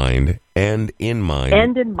Mind. End in Mind.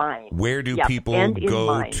 End in Mind. Where do people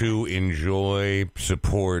go to enjoy,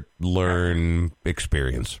 support, learn,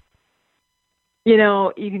 experience?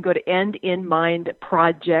 You can go to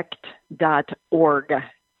endinmindproject.org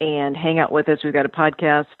and hang out with us. We've got a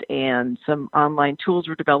podcast and some online tools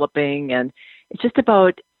we're developing, and it's just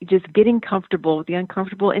about just getting comfortable with the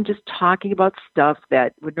uncomfortable and just talking about stuff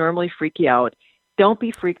that would normally freak you out. Don't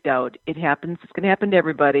be freaked out. It happens. It's going to happen to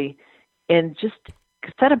everybody. And just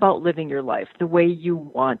set about living your life the way you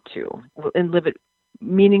want to and live it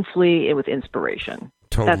meaningfully and with inspiration.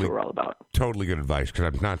 Totally, that's what we're all about. Totally good advice, because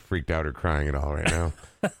I'm not freaked out or crying at all right now.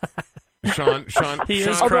 Sean, he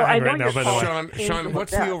is crying right now, by the way. Sean,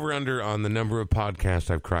 what's the over-under on the number of podcasts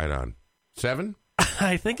I've cried on? 7?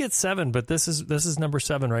 I think it's 7, but this is number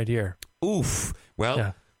 7 right here. Oof. Well,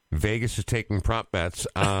 yeah. Vegas is taking prop bets.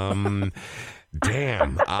 Damn.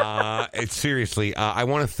 It's seriously, I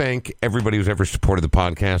want to thank everybody who's ever supported the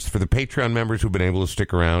podcast. For the Patreon members who've been able to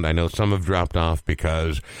stick around, I know some have dropped off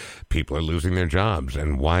because people are losing their jobs.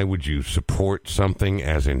 And why would you support something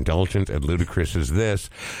as indulgent and ludicrous as this,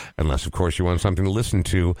 unless, of course, you want something to listen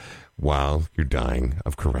to while you're dying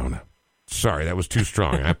of corona? Sorry, that was too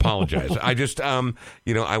strong. I apologize. I just, I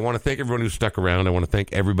want to thank everyone who stuck around. I want to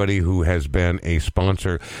thank everybody who has been a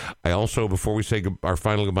sponsor. I also, before we say our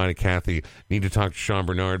final goodbye to Kathy, need to talk to Sean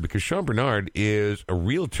Bernard, because Sean Bernard is a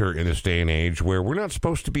realtor in this day and age where we're not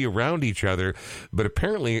supposed to be around each other, but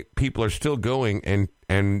apparently people are still going and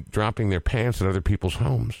dropping their pants in other people's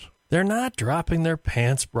homes. They're not dropping their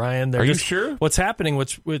pants, Brian. Are you sure? What's happening,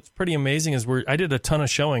 what's pretty amazing is I did a ton of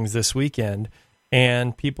showings this weekend,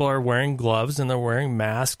 and people are wearing gloves and they're wearing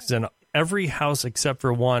masks, and every house except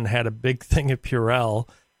for one had a big thing of Purell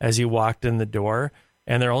as you walked in the door,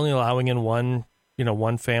 and they're only allowing in one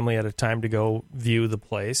family at a time to go view the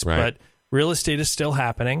place. Right. But real estate is still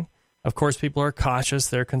happening. Of course, people are cautious,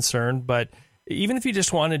 they're concerned, but even if you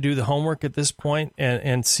just want to do the homework at this point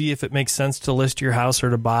and see if it makes sense to list your house or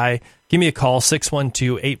to buy, give me a call,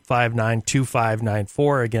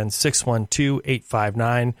 612-859-2594. Again,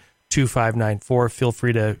 612-859-2594. Feel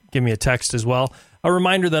free to give me a text as well. A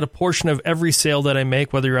reminder that a portion of every sale that I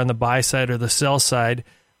make, whether you're on the buy side or the sell side,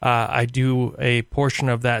 a portion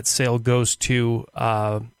of that sale goes to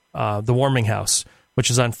the Warming House, which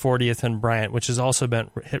is on 40th and Bryant, which has also been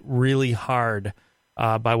hit really hard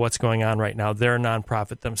by what's going on right now. They're a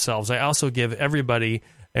nonprofit themselves. I also give everybody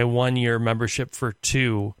a 1-year membership for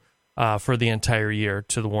 2 for the entire year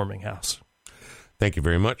to the Warming House. Thank you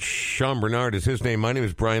very much. Sean Bernard is his name. My name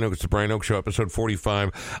is Brian Oak. It's the Brian Oak Show, episode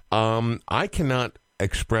 45. I cannot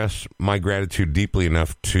express my gratitude deeply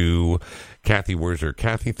enough to Kathy Wurzer.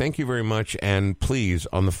 Kathy, thank you very much. And please,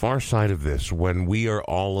 on the far side of this, when we are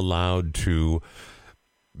all allowed to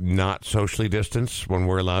not socially distance, when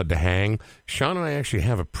we're allowed to hang, Sean and I actually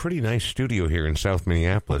have a pretty nice studio here in South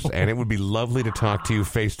Minneapolis, and it would be lovely to talk to you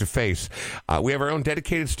face to face. We have our own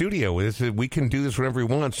dedicated studio. We can do this whenever we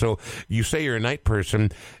want. So you say you're a night person,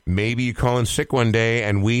 maybe you call in sick one day,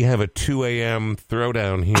 and we have a 2 a.m.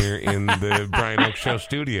 throwdown here in the Brian Oak Show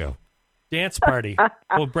studio. Dance party.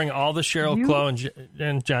 We'll bring all the Cheryl Crow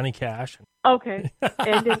and Johnny Cash. Okay.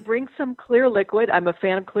 And then bring some clear liquid. I'm a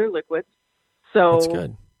fan of clear liquids. So that's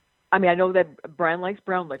good. I mean, I know that Brian likes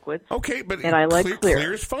brown liquids. Okay, but and I like clear.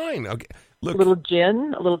 Clear is fine. Okay, look, a little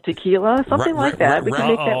gin, a little tequila, something like that. We can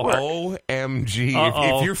make that work.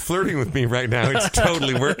 OMG. If you're flirting with me right now, it's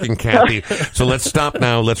totally working, Kathy. So let's stop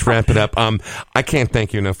now. Let's wrap it up. I can't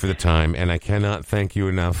thank you enough for the time, and I cannot thank you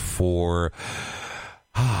enough for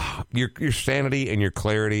your sanity and your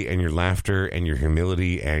clarity and your laughter and your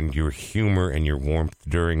humility and your humor and your warmth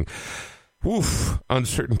during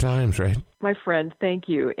uncertain times, right? My friend, thank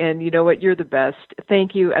you. And you know what? You're the best.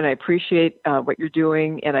 Thank you. And I appreciate what you're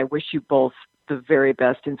doing. And I wish you both the very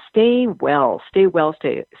best. And stay well, stay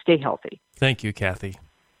healthy. Thank you, Kathy.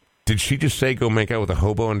 Did she just say go make out with a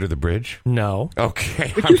hobo under the bridge? No.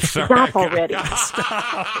 Okay. Would you stop already?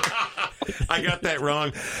 I got that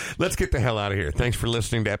wrong. Let's get the hell out of here. Thanks for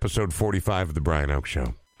listening to episode 45 of The Brian Oak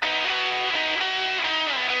Show.